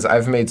mistakes, is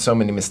I've made so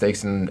many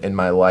mistakes in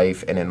my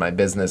life and in my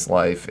business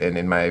life and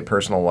in my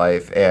personal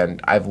life. And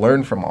I've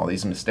learned from all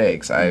these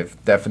mistakes. I've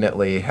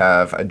definitely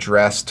have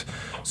addressed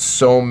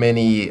so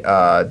many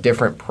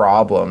different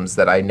problems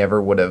that I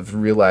never would have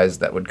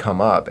realized that would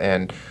come up.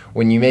 And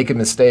when you make a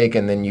mistake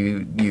and then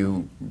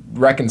you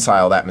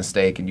reconcile that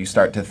mistake and you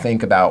start to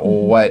think about,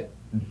 well, what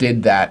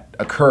did that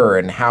occur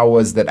and how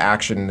was that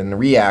action and the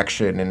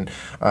reaction, and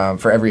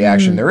for every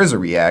action there is a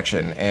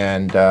reaction,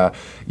 and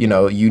you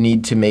know, you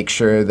need to make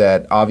sure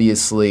that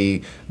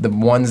obviously the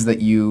ones that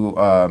you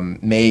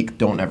make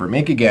don't ever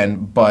make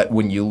again, but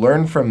when you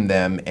learn from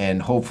them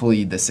and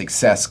hopefully the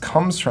success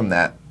comes from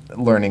that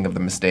learning of the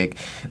mistake,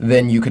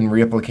 then you can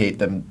replicate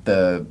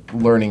the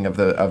learning of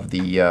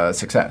the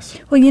success.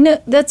 Well, you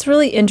know, that's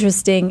really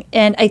interesting,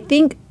 and I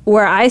think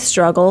where I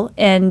struggle,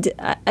 and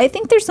I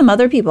think there's some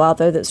other people out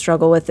there that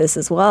struggle with this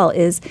as well,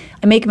 is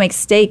I make a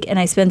mistake and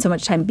I spend so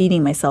much time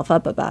beating myself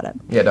up about it.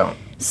 Yeah, don't.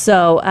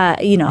 So,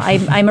 you know,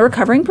 I'm a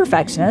recovering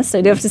perfectionist.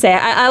 I do have to say,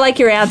 I like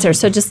your answer.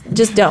 So just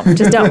don't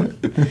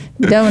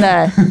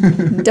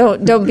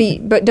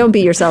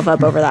beat yourself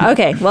up over that.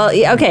 Okay, well,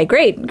 okay,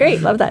 great,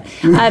 love that.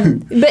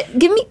 But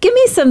give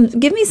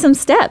me some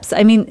steps.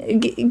 I mean,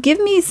 give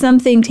me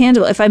something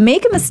tangible. If I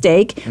make a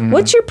mistake,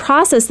 what's your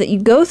process that you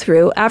go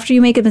through after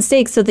you make a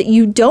mistake so that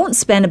you don't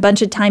spend a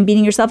bunch of time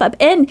beating yourself up?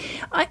 And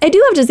I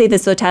do have to say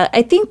this, though, Tyler.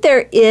 I think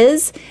there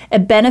is a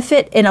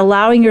benefit in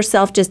allowing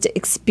yourself just to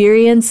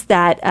experience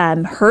that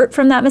hurt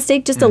from that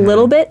mistake just a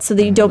little bit, so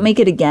that you don't make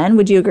it again.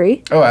 Would you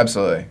agree? Oh,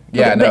 absolutely.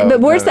 Yeah, okay,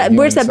 but where's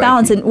that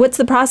balance, and what's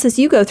the process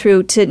you go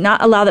through to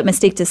not allow that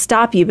mistake to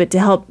stop you, but to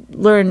help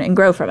learn and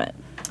grow from it?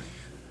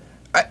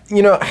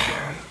 You know,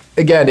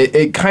 again,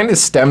 it kind of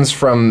stems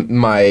from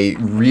my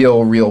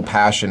real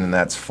passion, and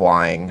that's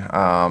flying.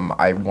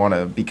 I want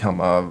to become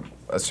a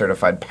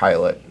certified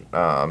pilot.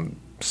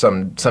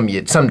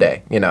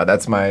 Someday, you know,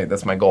 that's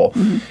my goal.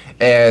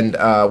 And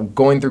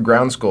going through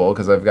ground school,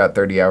 because I've got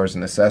 30 hours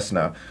in a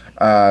Cessna,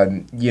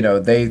 you know,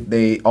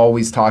 they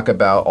always talk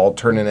about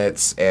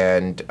alternates,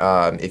 and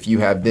if you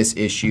have this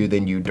issue,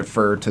 then you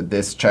defer to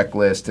this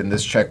checklist, and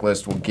this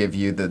checklist will give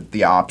you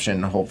the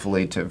option,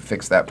 hopefully, to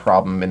fix that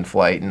problem in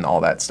flight and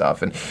all that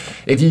stuff. And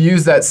if you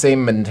use that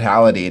same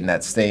mentality and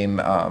that same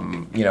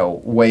you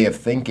know, way of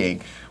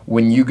thinking,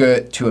 when you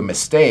get to a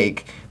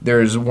mistake,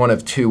 there's one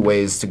of two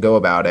ways to go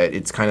about it.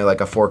 It's kind of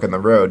like a fork in the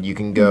road. You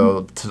can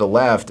go to the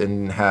left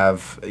and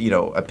have, you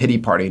know, a pity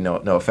party, no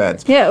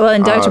offense. Yeah, well,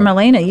 and Dr.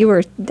 Malena,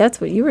 that's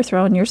what you were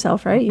throwing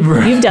yourself, right?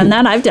 You've done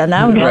that. I've done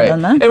that. We've all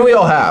done that. And we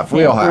all have.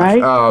 We all have.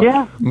 Right?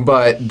 Yeah.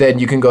 But then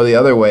you can go the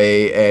other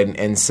way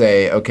and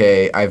say,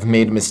 okay, I've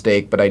made a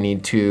mistake, but I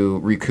need to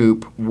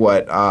recoup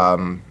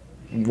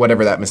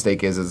whatever that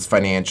mistake is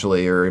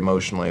financially or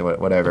emotionally,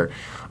 whatever.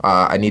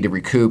 I need to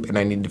recoup, and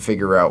I need to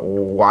figure out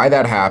why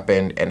that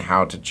happened and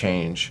how to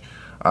change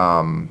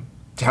the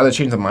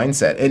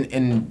mindset.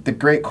 And the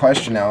great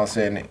question,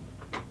 Allison,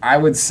 I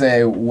would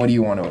say, what do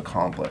you want to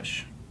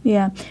accomplish?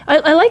 Yeah,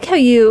 I like how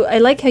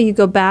you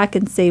go back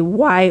and say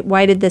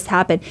why did this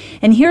happen?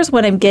 And here's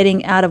what I'm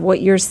getting out of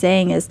what you're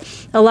saying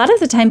is, a lot of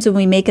the times when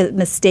we make a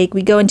mistake,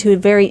 we go into a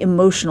very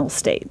emotional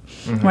state,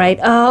 right?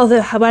 Oh,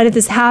 why did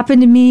this happen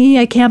to me?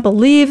 I can't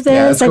believe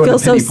this. I feel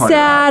so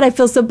sad. I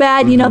feel so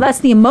bad. You know, that's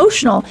the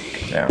emotional.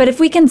 Yeah. But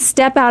if we can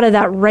step out of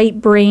that right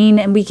brain,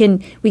 and we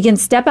can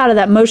step out of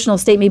that emotional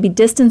state, maybe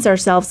distance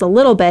ourselves a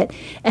little bit,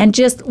 and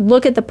just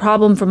look at the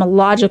problem from a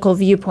logical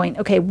viewpoint.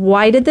 Okay,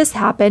 why did this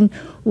happen?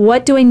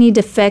 What do I need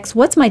to fix?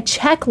 What's my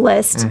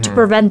checklist to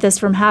prevent this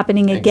from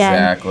happening again?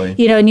 Exactly.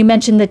 You know, and you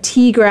mentioned the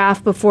T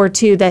graph before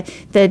too, that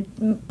the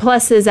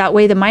pluses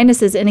outweigh the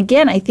minuses. And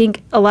again, I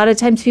think a lot of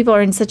times people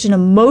are in such an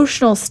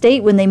emotional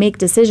state when they make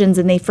decisions,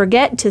 and they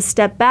forget to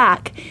step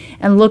back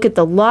and look at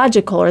the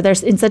logical, or they're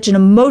in such an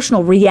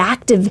emotional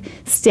reactive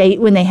state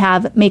when they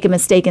make a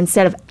mistake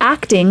instead of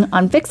acting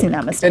on fixing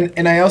that mistake.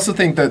 And I also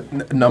think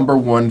that number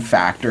one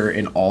factor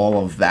in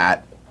all of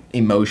that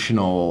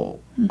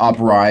emotional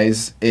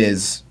uprise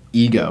is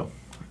ego.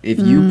 If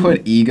you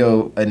put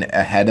ego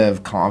ahead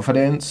of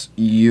confidence,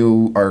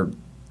 you're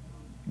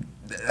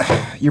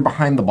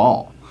behind the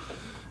ball.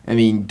 I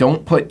mean,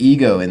 don't put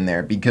ego in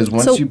there, because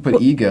once you put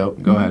ego,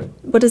 go ahead.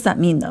 What does that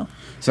mean, though?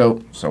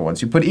 So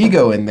once you put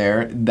ego in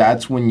there,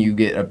 that's when you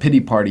get a pity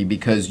party,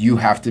 because you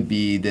have to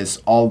be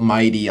this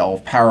almighty,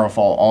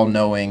 all-powerful,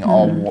 all-knowing,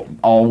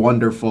 all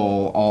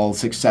wonderful, all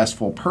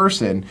successful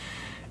person.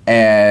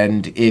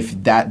 And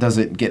if that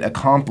doesn't get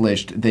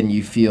accomplished, then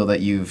you feel that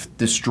you've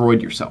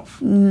destroyed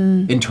yourself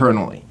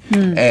internally.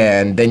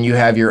 And then you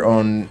have your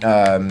own,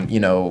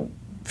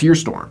 fear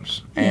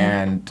storms.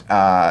 And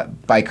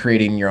by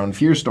creating your own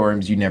fear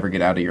storms, you never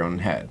get out of your own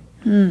head.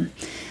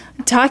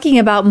 Talking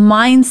about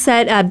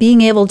mindset,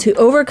 being able to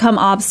overcome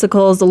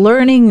obstacles,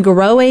 learning,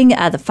 growing,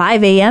 the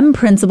 5 a.m.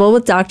 principle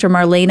with Dr.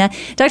 Marlena.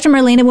 Dr.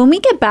 Marlena, when we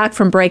get back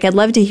from break, I'd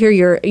love to hear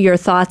your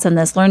thoughts on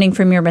this, learning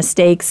from your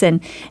mistakes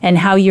and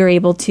how you're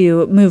able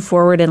to move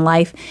forward in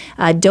life.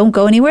 Don't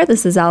go anywhere.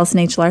 This is Allison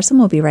H. Larson.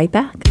 We'll be right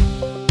back.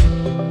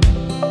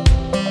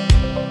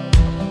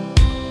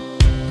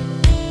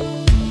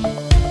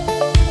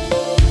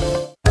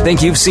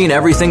 Think you've seen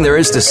everything there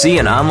is to see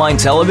in online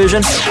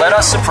television? Let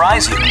us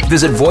surprise you.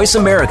 Visit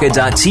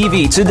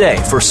voiceamerica.tv today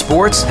for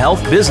sports,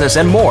 health, business,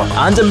 and more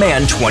on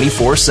demand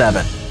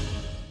 24/7.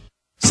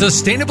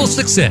 Sustainable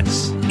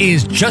success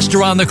is just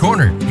around the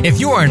corner. If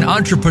you are an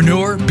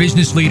entrepreneur,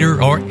 business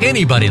leader, or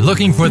anybody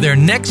looking for their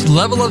next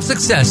level of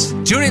success,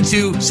 tune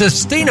into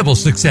Sustainable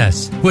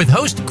Success with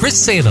host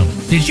Chris Salem.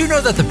 Did you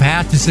know that the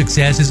path to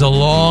success is a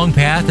long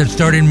path that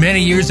started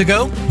many years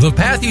ago? The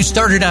path you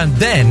started on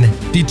then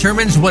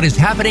determines what is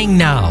happening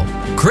now.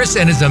 Chris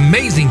and his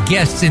amazing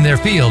guests in their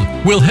field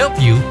will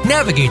help you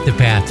navigate the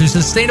path to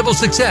sustainable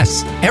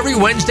success every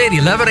Wednesday at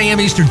 11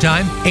 a.m. Eastern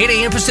Time, 8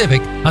 a.m.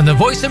 Pacific on the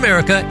Voice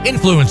America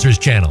Influencers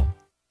Channel.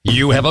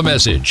 You have a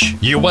message.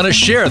 You want to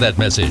share that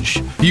message.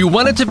 You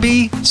want it to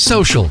be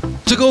social,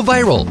 to go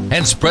viral,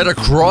 and spread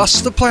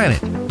across the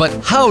planet. But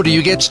how do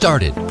you get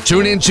started?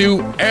 Tune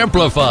into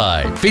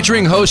Amplify,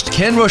 featuring host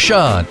Ken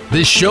Rochon.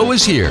 This show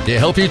is here to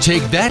help you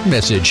take that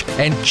message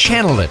and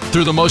channel it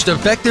through the most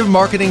effective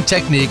marketing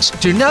techniques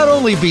to not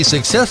only be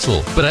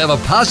successful, but have a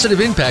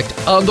positive impact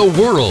on the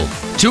world.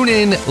 Tune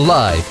in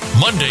live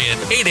Monday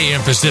at 8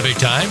 a.m. Pacific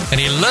Time and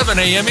 11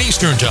 a.m.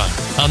 Eastern Time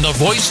on the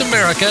Voice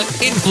America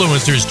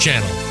Influencers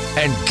Channel.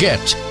 And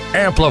get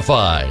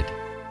amplified.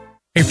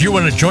 If you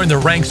want to join the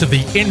ranks of the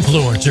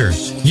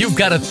influencers, you've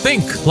got to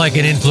think like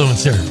an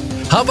influencer.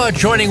 How about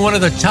joining one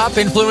of the top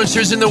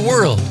influencers in the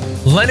world,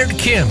 Leonard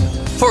Kim,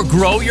 for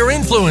Grow Your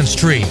Influence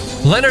Tree?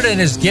 Leonard and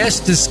his guests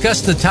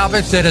discuss the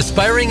topics that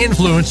aspiring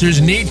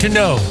influencers need to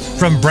know,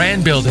 from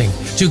brand building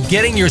to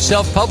getting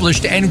yourself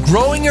published and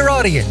growing your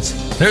audience.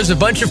 There's a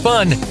bunch of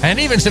fun and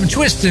even some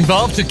twists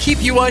involved to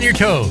keep you on your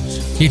toes.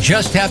 You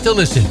just have to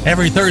listen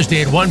every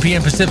Thursday at 1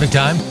 p.m. Pacific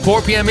Time,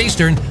 4 p.m.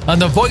 Eastern on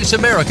the Voice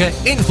America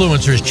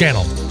Influencers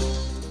Channel.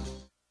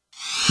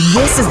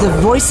 This is the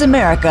Voice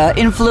America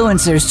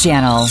Influencers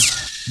Channel.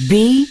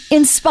 Be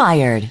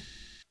inspired.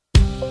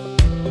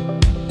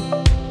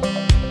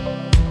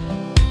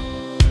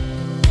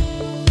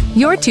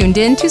 You're tuned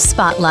in to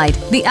Spotlight,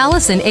 the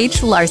Allison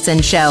H. Larson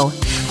Show.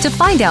 To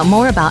find out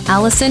more about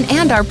Allison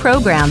and our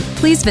program,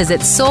 please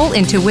visit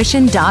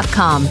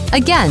soulintuition.com.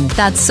 Again,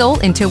 that's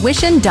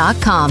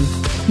soulintuition.com.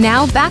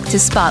 Now back to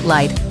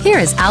Spotlight. Here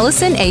is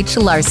Allison H.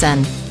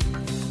 Larson.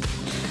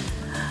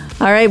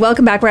 All right,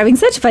 welcome back. We're having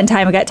such a fun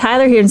time. We've got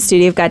Tyler here in the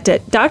studio. We've got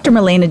Dr.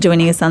 Marlena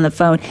joining us on the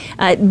phone.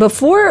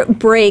 Before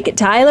break,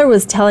 Tyler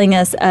was telling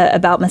us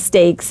about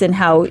mistakes and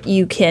how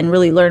you can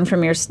really learn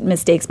from your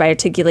mistakes by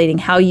articulating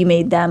how you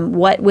made them,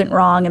 what went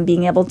wrong, and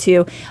being able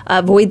to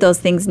avoid those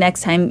things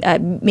next time,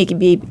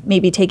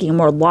 maybe taking a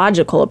more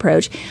logical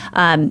approach.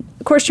 Of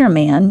course, you're a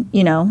man,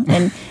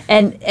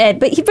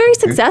 but he's very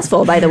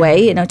successful, by the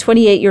way.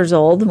 28 years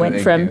old,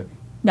 went from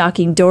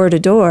knocking door to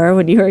door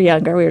when you were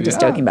younger. We were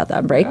just joking about that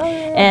on break.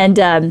 And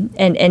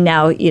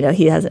now,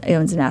 he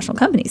owns a national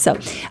company. So,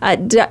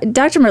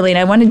 Dr. Marlena,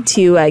 I wanted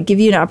to give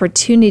you an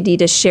opportunity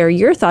to share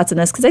your thoughts on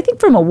this, because I think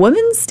from a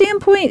woman's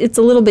standpoint, it's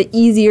a little bit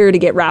easier to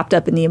get wrapped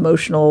up in the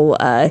emotional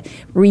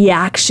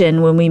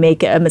reaction when we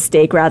make a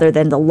mistake rather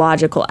than the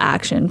logical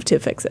action to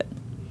fix it.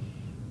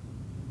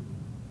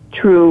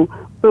 True.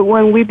 But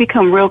when we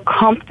become real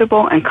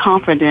comfortable and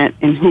confident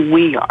in who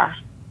we are,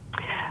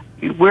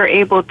 we're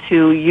able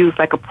to use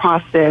like a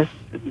process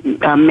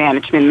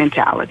management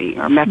mentality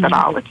or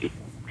methodology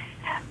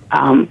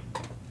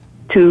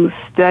to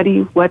study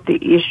what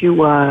the issue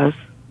was,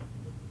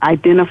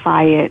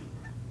 identify it,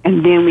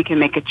 and then we can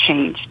make a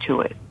change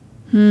to it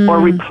or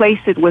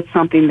replace it with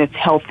something that's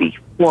healthy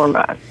for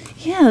us.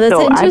 Yeah, that's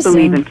so interesting. I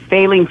believe in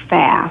failing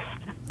fast.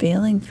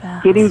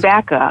 Getting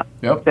back up.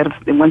 Yep.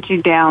 Once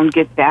you're down,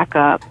 get back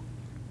up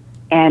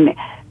and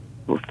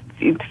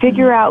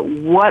figure out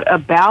what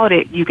about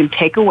it you can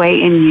take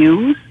away and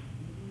use,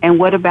 and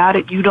what about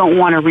it you don't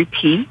want to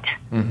repeat,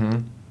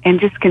 and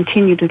just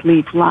continue to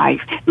live life.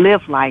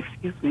 I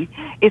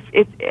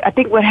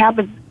think what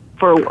happens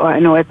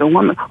as a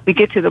woman, we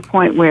get to the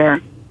point where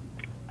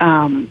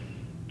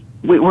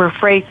we're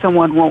afraid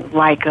someone won't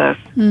like us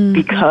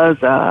because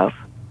of,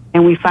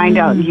 and we find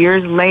out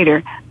years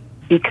later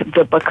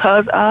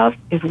because of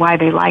is why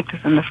they liked us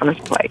in the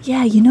first place.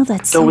 Yeah,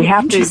 that's so we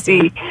have to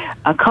be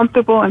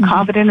comfortable and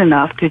confident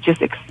enough to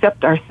just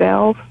accept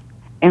ourselves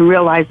and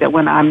realize that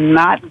when I'm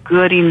not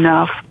good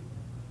enough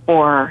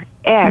for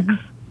X,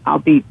 I'll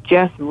be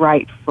just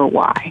right for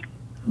Y.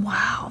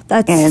 Wow,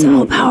 that's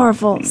so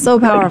powerful, so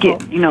powerful.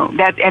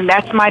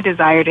 That's my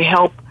desire to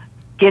help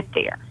get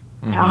there.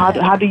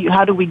 How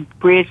do we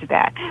bridge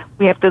that?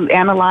 We have to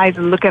analyze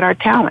and look at our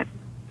talent.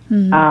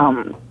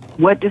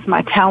 What does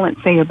my talent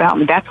say about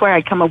me? That's where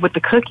I come up with the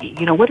cookie.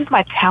 What does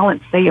my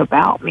talent say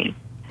about me?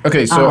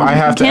 Okay, so I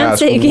have to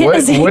ask, what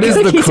is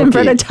the cookie? In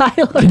front of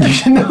Tyler?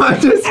 No, I'm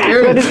just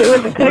curious.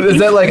 Is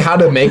that like how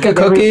to make a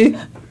cookie?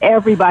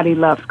 Everybody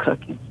loves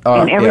cookies,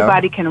 and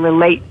everybody can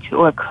relate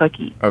to a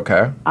cookie.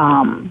 Okay.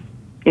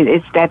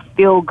 It's that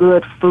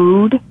feel-good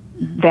food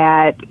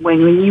that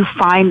when you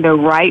find the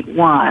right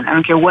one, I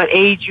don't care what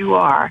age you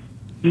are,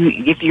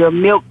 if you're a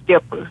milk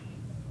dipper,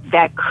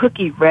 that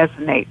cookie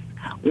resonates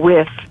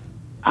with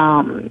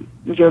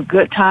your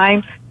good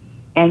times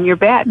and your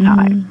bad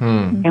times.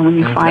 And when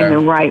you find the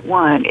right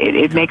one,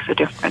 it makes a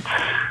difference.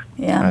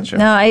 Yeah. Gotcha.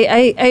 No,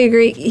 I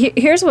agree.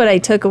 Here's what I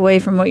took away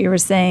from what you were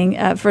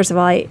saying. First of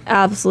all, I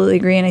absolutely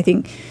agree. And I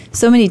think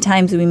so many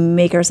times we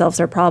make ourselves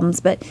our problems.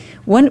 But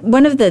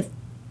one of the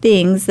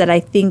things that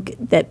I think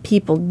that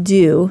people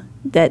do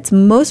that's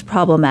most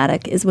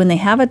problematic is when they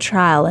have a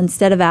trial,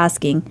 instead of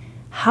asking,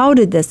 how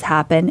did this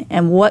happen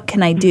and what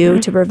can I do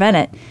to prevent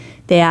it,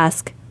 they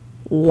ask,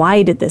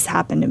 why did this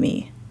happen to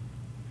me?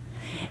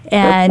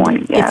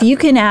 And if you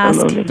can ask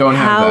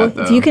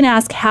if you can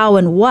ask how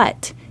and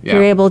what,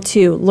 you're able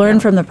to learn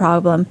from the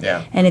problem.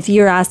 And if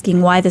you're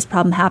asking why this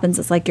problem happens,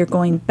 it's like you're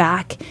going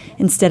back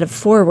instead of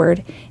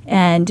forward.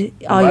 And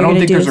all you're going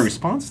to do is... I don't think there's a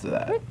response to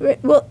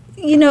that. Well,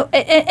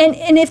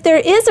 and if there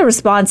is a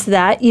response to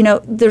that,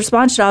 the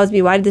response should always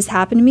be, why did this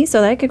happen to me?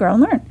 So that I could grow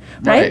and learn,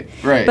 right?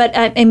 Right.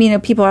 But,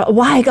 people are,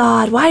 why,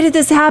 God? Why did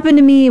this happen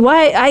to me?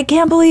 Why? I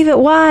can't believe it.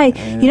 Why?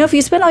 If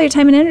you spend all your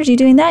time and energy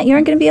doing that, you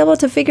aren't going to be able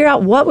to figure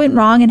out what went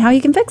wrong and how you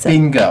can fix it.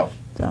 Bingo.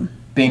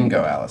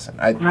 Bingo, Allison.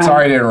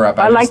 Sorry to interrupt.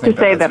 I like to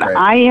say that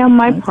I am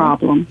my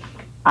problem.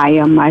 I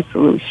am my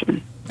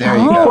solution. There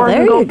you go. Before I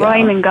can go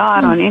blaming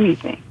God on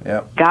anything.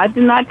 God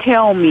did not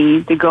tell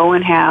me to go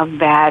and have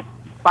that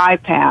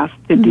bypass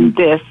to do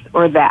this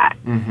or that.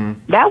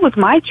 That was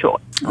my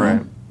choice.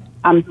 Right.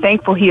 I'm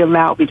thankful He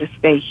allowed me to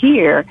stay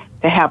here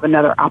to have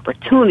another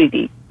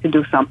opportunity to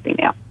do something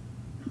else.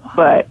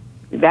 But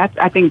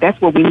I think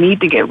that's what we need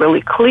to get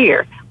really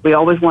clear. We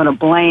always want to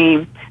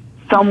blame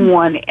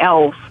someone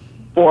else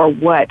for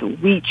what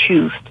we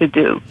choose to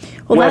do.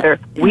 Whether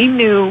we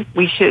knew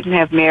we shouldn't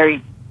have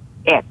married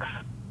X,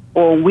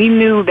 or we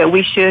knew that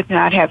we should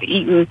not have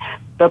eaten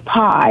the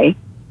pie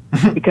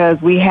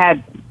because we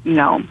had,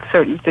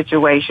 certain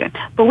situation.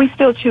 But we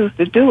still choose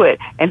to do it.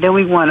 And then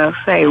we want to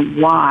say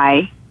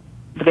why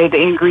the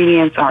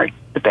ingredients aren't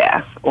the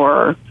best,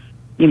 or,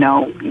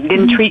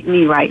 didn't treat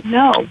me right.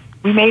 No,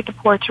 we made the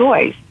poor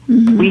choice.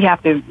 We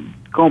have to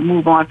go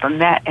move on from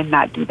that and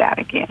not do that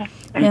again.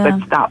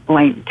 But stop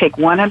blaming. Take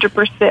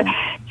 100%.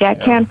 Jack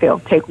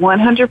Canfield, take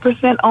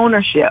 100%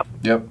 ownership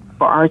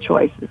for our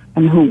choices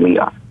and who we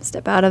are.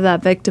 Step out of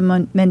that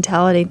victim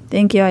mentality.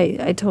 Thank you.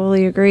 I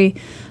totally agree.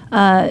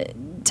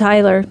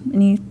 Tyler,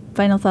 any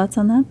final thoughts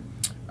on that?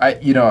 I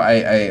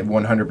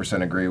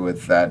 100% agree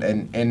with that.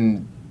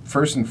 And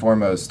first and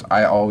foremost,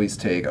 I always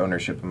take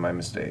ownership of my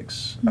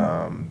mistakes.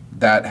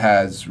 That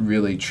has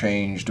really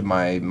changed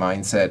my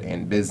mindset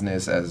in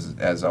business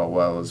as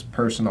well as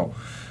personal.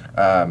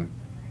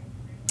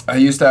 I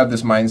used to have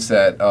this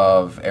mindset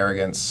of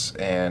arrogance,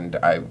 and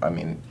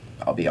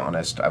I'll be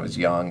honest, I was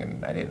young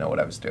and I didn't know what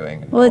I was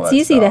doing. Well, it's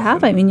easy to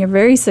have. You're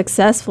very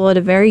successful at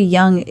a very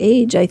young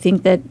age. I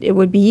think that it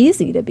would be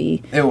easy to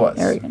be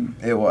arrogant.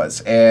 It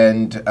was.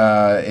 And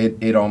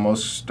it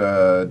almost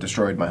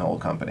destroyed my whole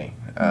company.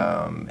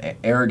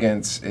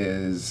 Arrogance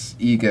is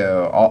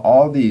ego.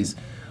 All these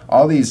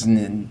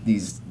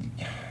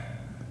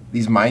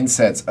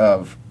mindsets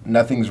of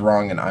nothing's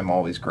wrong and I'm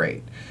always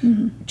great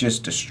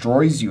just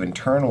destroys you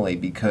internally,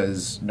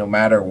 because no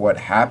matter what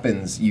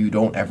happens, you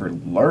don't ever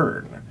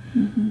learn.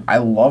 I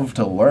love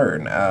to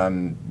learn.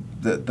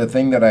 The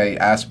thing that I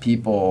ask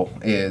people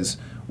is,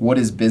 what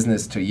is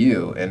business to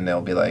you? And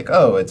they'll be like,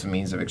 oh, it's a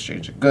means of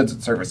exchange of goods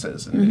and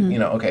services. And,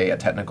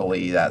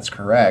 technically that's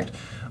correct.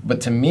 But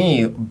to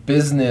me,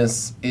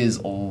 business is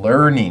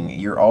learning.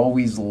 You're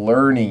always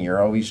learning.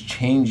 You're always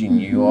changing.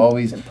 You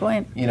always, good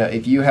point.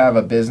 If you have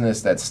a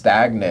business that's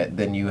stagnant,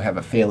 then you have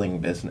a failing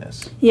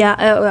business. Yeah,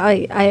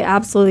 I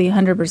absolutely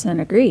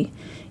 100% agree.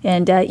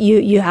 And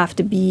you have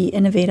to be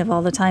innovative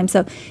all the time.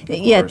 So,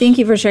 thank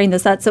you for sharing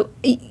this. So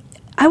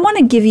I want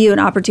to give you an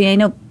opportunity. I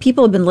know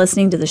people have been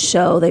listening to the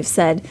show. They've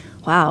said,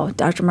 wow,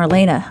 Dr.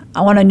 Marlena,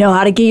 I want to know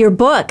how to get your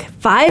book.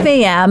 5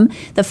 a.m.,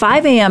 the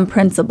 5 a.m.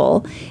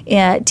 principle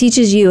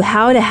teaches you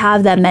how to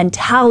have that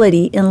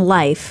mentality in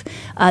life,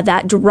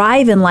 that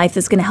drive in life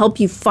that's going to help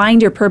you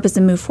find your purpose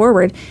and move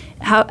forward.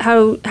 How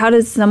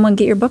does someone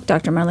get your book,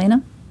 Dr.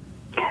 Marlena?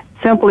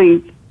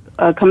 Simply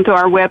come to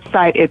our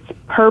website. It's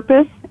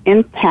Purpose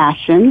in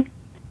Passion.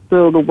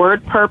 So the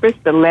word purpose,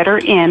 the letter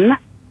N,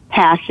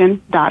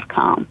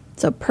 passion.com.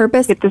 So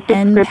Purpose Get the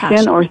and subscription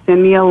Passion. or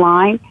send me a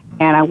line,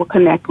 and I will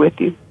connect with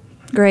you.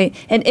 Great.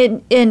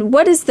 And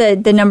what is the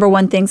number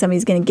one thing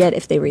somebody's going to get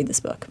if they read this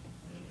book?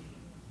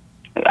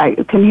 I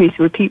can hear you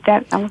repeat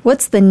that, Alice.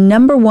 What's the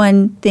number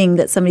one thing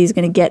that somebody's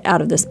going to get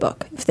out of this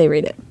book if they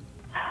read it?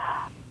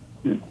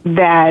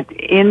 That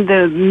in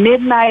the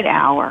midnight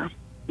hour,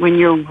 when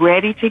you're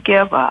ready to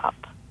give up,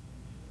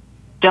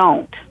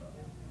 don't,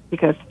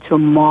 because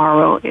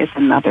tomorrow is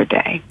another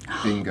day.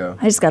 Bingo.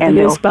 I just got the And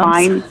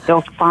goosebumps.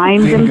 they'll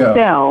find Bingo.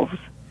 themselves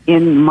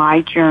in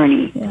my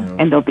journey, Yeah.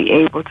 and they'll be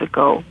able to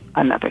go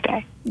another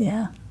day.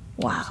 Yeah.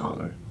 Wow.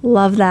 Absolutely.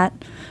 Love that.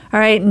 All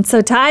right. And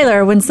so,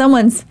 Tyler, when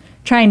someone's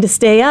trying to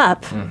stay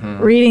up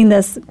reading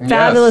this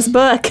fabulous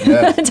book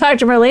Yes.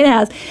 Dr. Marlena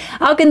has,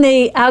 how can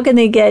they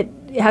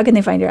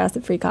find your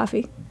acid-free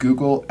coffee?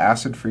 Google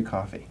acid-free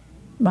coffee.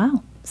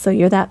 Wow. So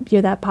you're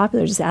that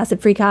popular. Just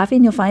acid-free coffee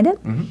and you'll find it?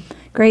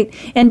 Great.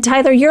 And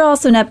Tyler, you're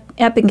also an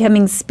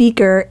up-and-coming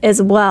speaker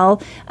as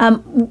well.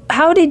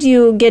 How did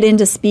you get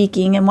into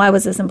speaking, and why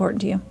was this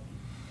important to you?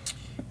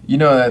 You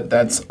know,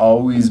 that's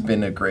always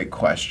been a great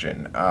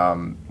question.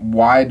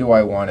 Why do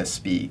I want to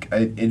speak?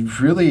 It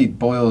really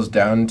boils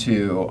down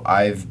to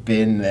I've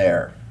been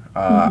there.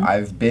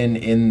 I've been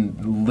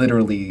in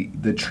literally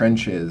the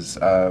trenches,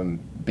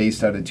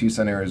 based out of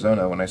Tucson,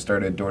 Arizona. When I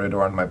started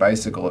door-to-door on my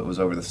bicycle, it was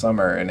over the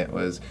summer, and it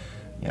was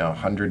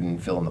 100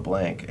 and fill in the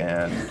blank.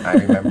 And I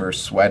remember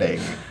sweating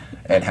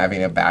and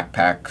having a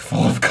backpack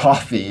full of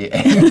coffee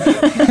and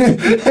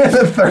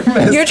a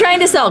thermos. You're trying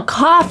to sell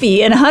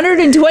coffee in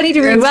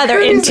 120-degree It's weather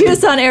in crazy.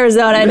 Tucson,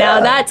 Arizona. Now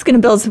that's going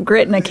to build some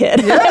grit in a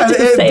kid. Yeah,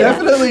 it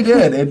definitely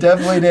did. It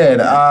definitely did.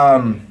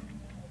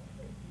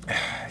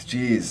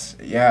 Geez,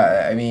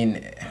 yeah. I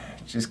mean,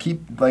 just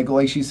keep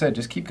like she said,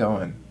 just keep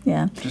going.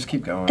 Yeah. Just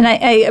keep going. And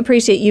I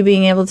appreciate you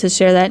being able to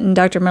share that, and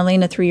Dr.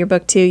 Marlena, through your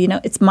book too.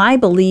 It's my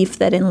belief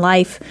that in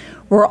life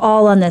we're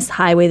all on this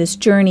highway, this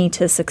journey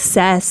to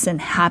success and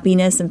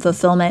happiness and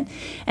fulfillment.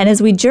 And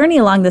as we journey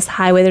along this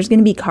highway, there's going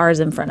to be cars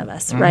in front of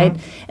us, right?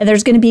 And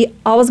there's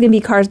always going to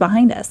be cars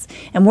behind us.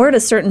 And we're at a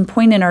certain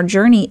point in our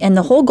journey, and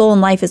the whole goal in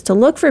life is to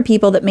look for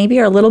people that maybe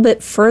are a little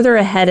bit further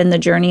ahead in the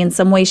journey in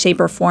some way, shape,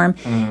 or form,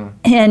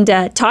 and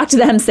talk to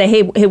them, say,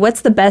 hey,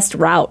 what's the best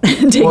route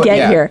to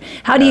get here?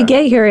 How do you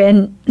get here?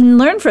 And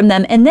learn from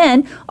them. And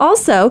then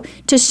also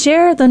to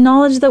share the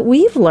knowledge that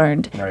we've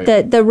learned,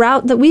 the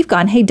route that we've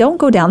gone. Hey, don't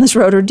go down this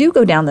road, or do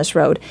go down this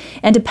road,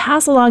 and to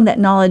pass along that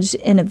knowledge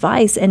and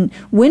advice. And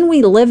when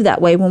we live that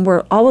way, when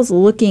we're always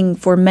looking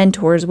for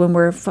mentors, when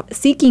we're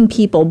seeking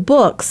people,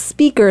 books,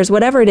 speakers,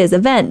 whatever it is,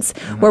 events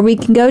where we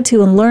can go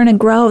to and learn and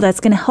grow, that's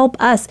going to help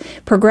us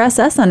progress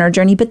us on our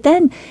journey. But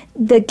then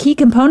the key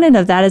component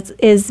of that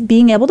is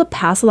being able to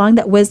pass along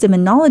that wisdom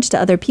and knowledge to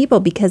other people,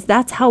 because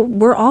that's how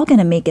we're all going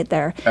to make it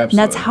there. Absolutely. And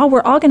that's how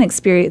we're all going to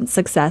experience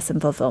success and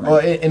fulfillment.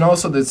 Well, and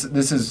also this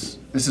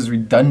is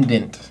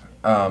redundant,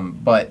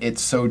 but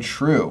it's so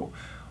true.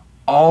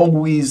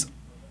 Always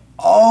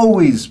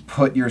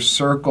put your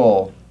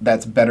circle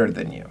that's better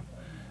than you.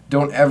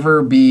 Don't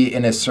ever be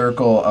in a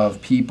circle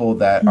of people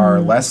that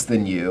are less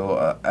than you.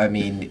 I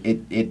mean,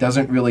 it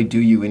doesn't really do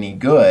you any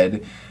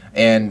good.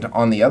 And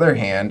on the other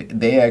hand,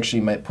 they actually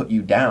might put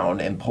you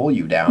down and pull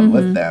you down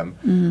with them.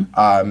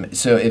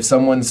 So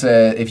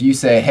if you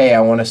say, hey,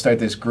 I want to start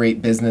this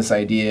great business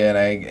idea,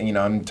 and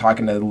I'm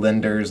talking to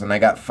lenders, and I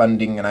got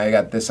funding, and I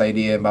got this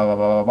idea, and blah, blah,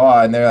 blah, blah,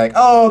 blah, and they're like,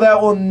 oh,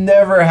 that will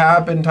never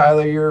happen,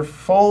 Tyler, you're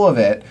full of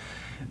it.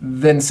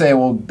 Then say,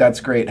 well, that's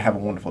great, have a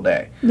wonderful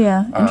day.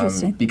 Yeah,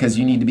 interesting. Because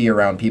you need to be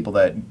around people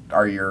that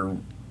are your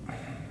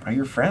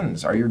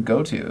friends, are your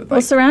go-to.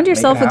 Well, surround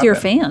yourself with your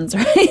fans,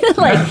 right?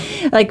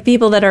 like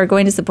people that are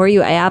going to support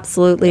you. I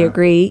absolutely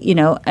agree.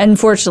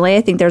 Unfortunately,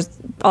 I think there's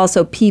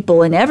also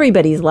people in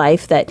everybody's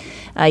life that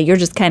you're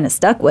just kind of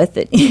stuck with,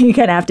 that you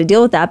kind of have to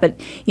deal with that. But,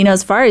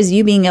 as far as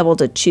you being able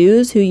to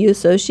choose who you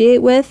associate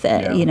with,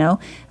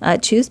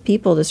 choose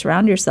people to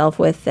surround yourself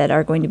with that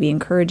are going to be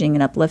encouraging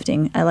and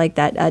uplifting. I like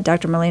that.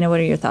 Dr. Marlena, what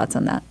are your thoughts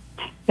on that?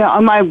 Yeah,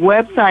 on my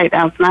website,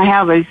 I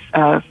have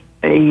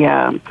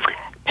a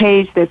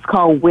page that's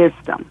called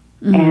Wisdom.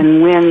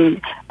 And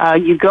when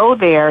you go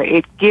there,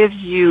 it gives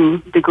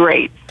you the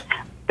greats,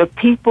 the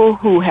people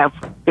who have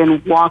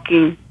been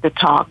walking the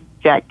talk.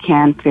 Jack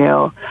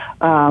Canfield,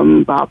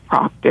 Bob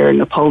Proctor,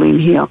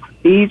 Napoleon Hill.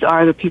 These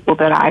are the people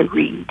that I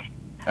read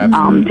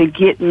to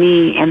get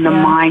me in the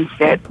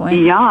mindset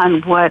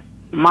beyond what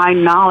my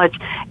knowledge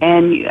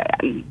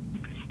and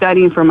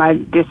studying for my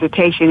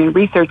dissertation and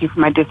researching for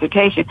my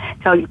dissertation.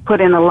 So you put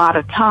in a lot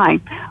of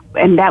time.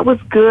 And that was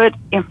good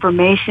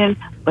information,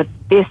 but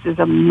this is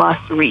a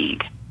must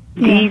read.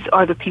 These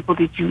are the people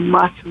that you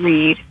must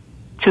read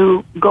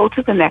to go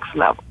to the next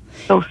level.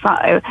 So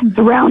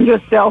surround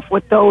yourself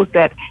with those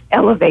that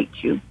elevate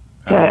you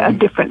a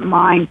different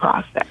mind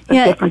process,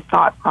 a different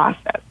thought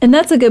process. And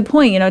that's a good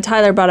point.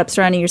 Tyler brought up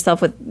surrounding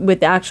yourself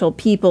with actual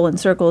people and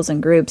circles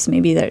and groups.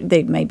 Maybe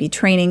they might be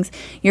trainings.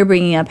 You're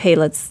bringing up, hey,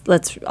 let's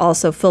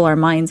also fill our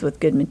minds with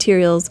good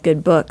materials,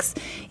 good books.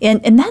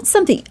 And that's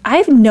something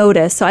I've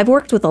noticed. So I've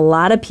worked with a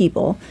lot of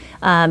people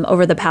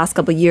over the past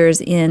couple of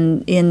years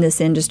in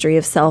this industry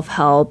of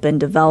self-help and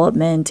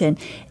development. And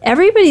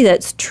everybody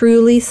that's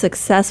truly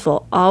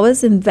successful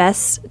always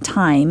invests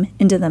time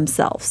into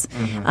themselves.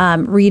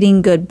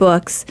 Reading good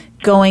books,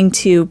 going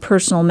to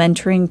personal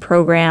mentoring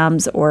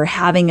programs, or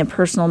having a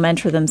personal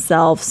mentor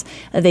themselves.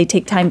 They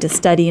take time to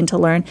study and to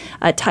learn.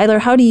 Tyler,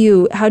 how do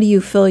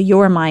you fill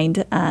your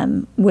mind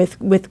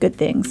with good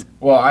things?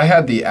 Well, I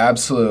had the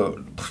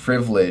absolute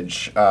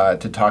privilege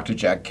to talk to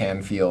Jack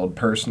Canfield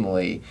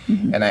personally,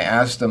 and I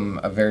asked him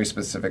a very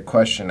specific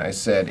question. I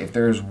said, if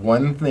there's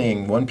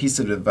one piece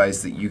of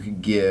advice that you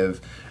could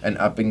give an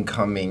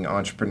up-and-coming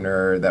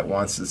entrepreneur that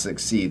wants to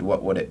succeed,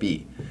 what would it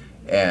be?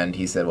 And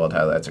he said, well,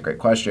 Tyler, that's a great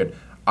question.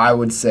 I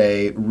would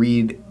say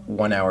read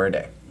 1 hour a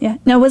day. Yeah.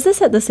 Now, was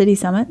this at the City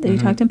Summit that you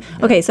talked to him?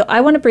 Yeah. Okay, so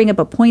I want to bring up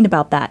a point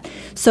about that.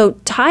 So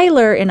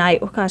Tyler and I,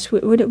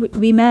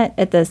 we met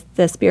at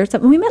the Spirit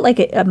Summit. We met like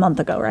a month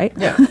ago, right?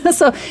 Yeah.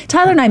 So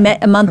Tyler and I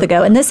met a month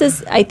ago, and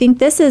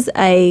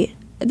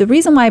the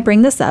reason why I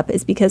bring this up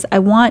is because I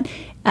want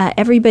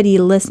everybody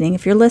listening,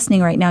 if you're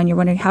listening right now and you're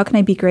wondering, how can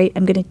I be great?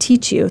 I'm going to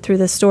teach you through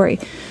this story.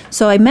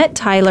 So I met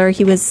Tyler.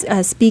 He was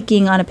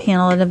speaking on a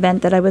panel at an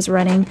event that I was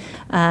running,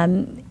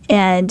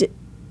 and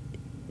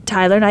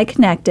Tyler and I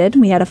connected.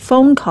 We had a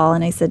phone call,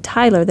 and I said,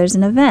 Tyler, there's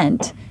an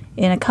event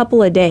in a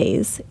couple of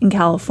days in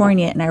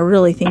California, and I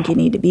really think you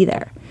need to be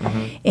there.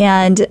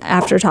 And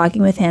after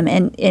talking with him,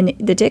 and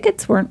the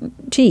tickets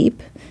weren't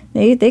cheap.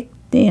 They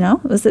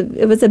it was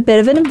a bit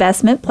of an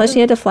investment. Plus, you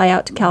had to fly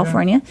out to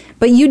California,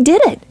 but you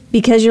did it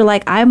because you're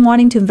like, I'm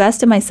wanting to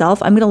invest in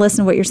myself. I'm going to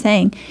listen to what you're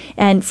saying,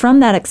 and from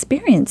that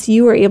experience,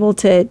 you were able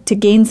to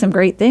gain some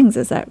great things.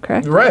 Is that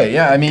correct? Right.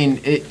 Yeah. I mean,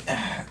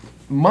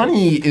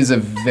 money is a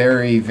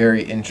very,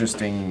 very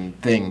interesting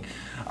thing.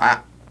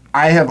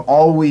 I have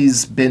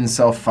always been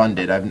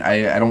self-funded.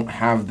 I don't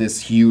have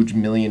this huge $1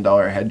 million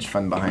hedge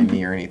fund behind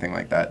me or anything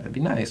like that. That'd be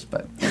nice,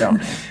 but I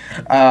don't.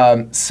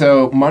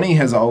 So money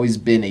has always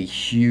been a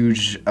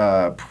huge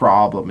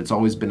problem. It's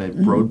always been a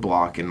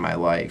roadblock in my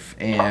life.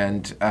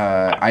 And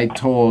I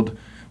told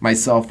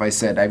myself, I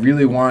said, I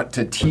really want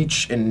to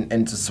teach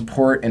and to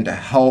support and to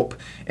help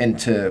and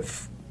to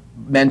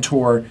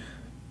mentor,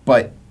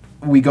 but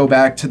we go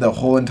back to the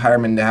whole entire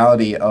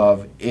mentality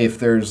of, if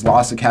there's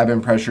loss of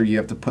cabin pressure, you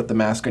have to put the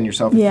mask on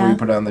yourself before you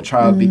put it on the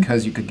child,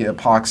 because you could get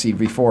epoxy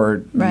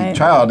before the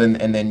child,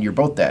 and then you're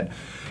both dead.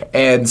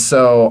 And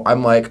so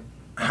I'm like,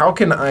 how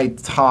can I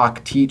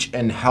talk, teach,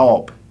 and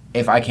help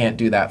if I can't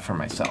do that for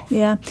myself?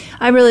 Yeah,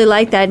 I really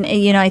like that.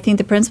 And, I think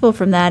the principle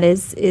from that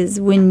is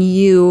when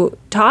you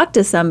talk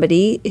to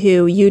somebody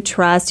who you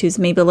trust, who's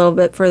maybe a little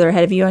bit further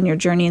ahead of you on your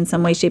journey in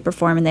some way, shape, or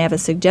form, and they have a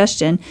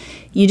suggestion,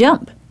 you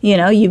jump.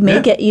 You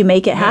make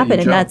it happen,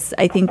 and I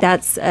think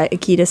that's a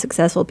key to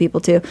successful people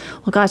too.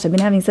 Well, gosh, I've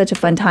been having such a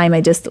fun time.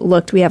 I just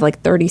looked; we have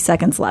like 30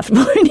 seconds left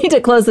before we need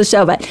to close the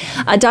show. But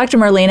Dr.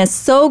 Marlena,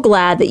 so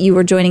glad that you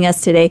were joining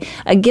us today.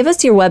 Give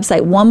us your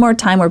website one more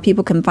time where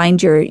people can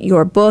find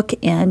your book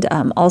and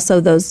also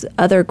those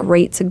other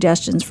great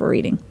suggestions for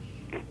reading.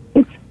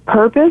 It's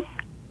Purpose,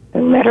 the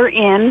letter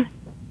N,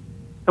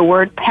 the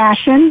word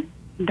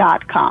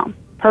passion.com.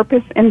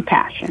 Purpose and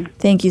passion.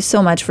 Thank you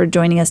so much for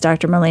joining us,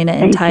 Dr. Marlena.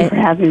 And Thank you for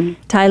having me.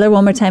 Tyler,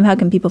 one more time, how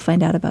can people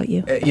find out about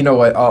you? You know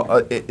what?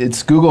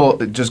 It's Google.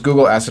 Just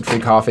Google Acid Free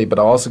Coffee, but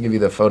I'll also give you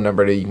the phone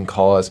number that you can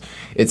call us.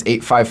 It's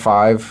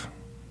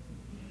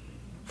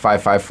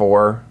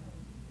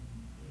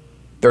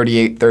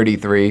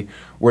 855-554-3833.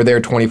 We're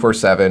there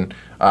 24/7.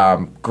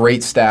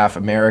 Great staff,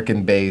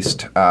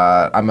 American-based.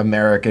 I'm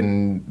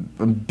American,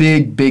 a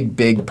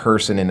big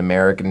person in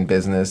American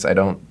business. I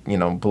don't,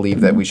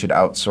 believe that we should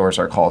outsource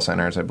our call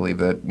centers. I believe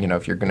that,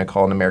 if you're going to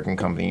call an American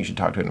company, you should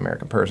talk to an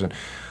American person.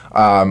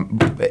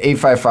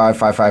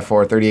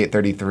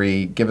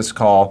 855-554-3833. Give us a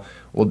call.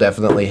 We'll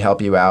definitely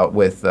help you out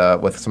with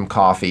some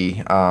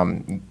coffee.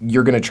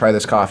 You're going to try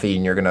this coffee,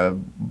 and you're going to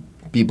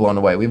be blown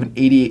away. We have an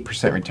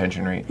 88%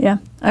 retention rate. Yeah,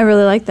 I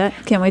really like that.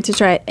 Can't wait to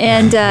try it.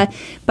 And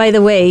by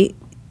the way,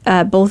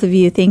 both of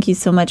you, thank you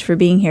so much for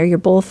being here. You're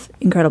both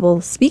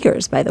incredible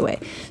speakers, by the way.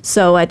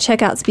 So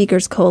check out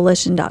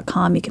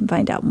speakerscoalition.com. You can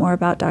find out more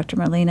about Dr.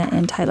 Marlena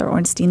and Tyler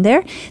Ornstein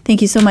there.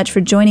 Thank you so much for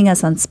joining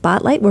us on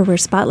Spotlight, where we're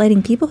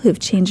spotlighting people who've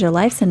changed their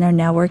lives and are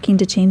now working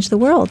to change the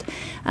world.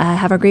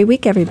 Have a great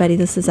week, everybody.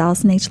 This is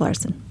Allison H.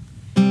 Larson.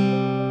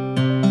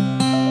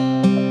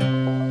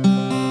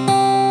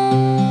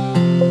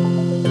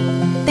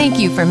 Thank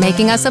you for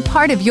making us a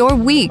part of your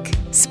week.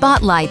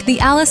 Spotlight, the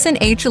Allison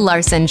H.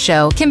 Larson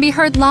Show, can be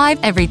heard live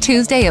every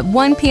Tuesday at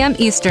 1 p.m.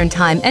 Eastern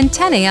Time and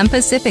 10 a.m.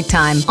 Pacific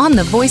Time on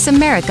the Voice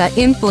America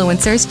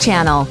Influencers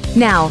channel.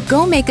 Now,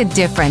 go make a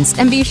difference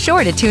and be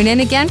sure to tune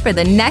in again for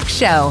the next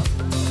show.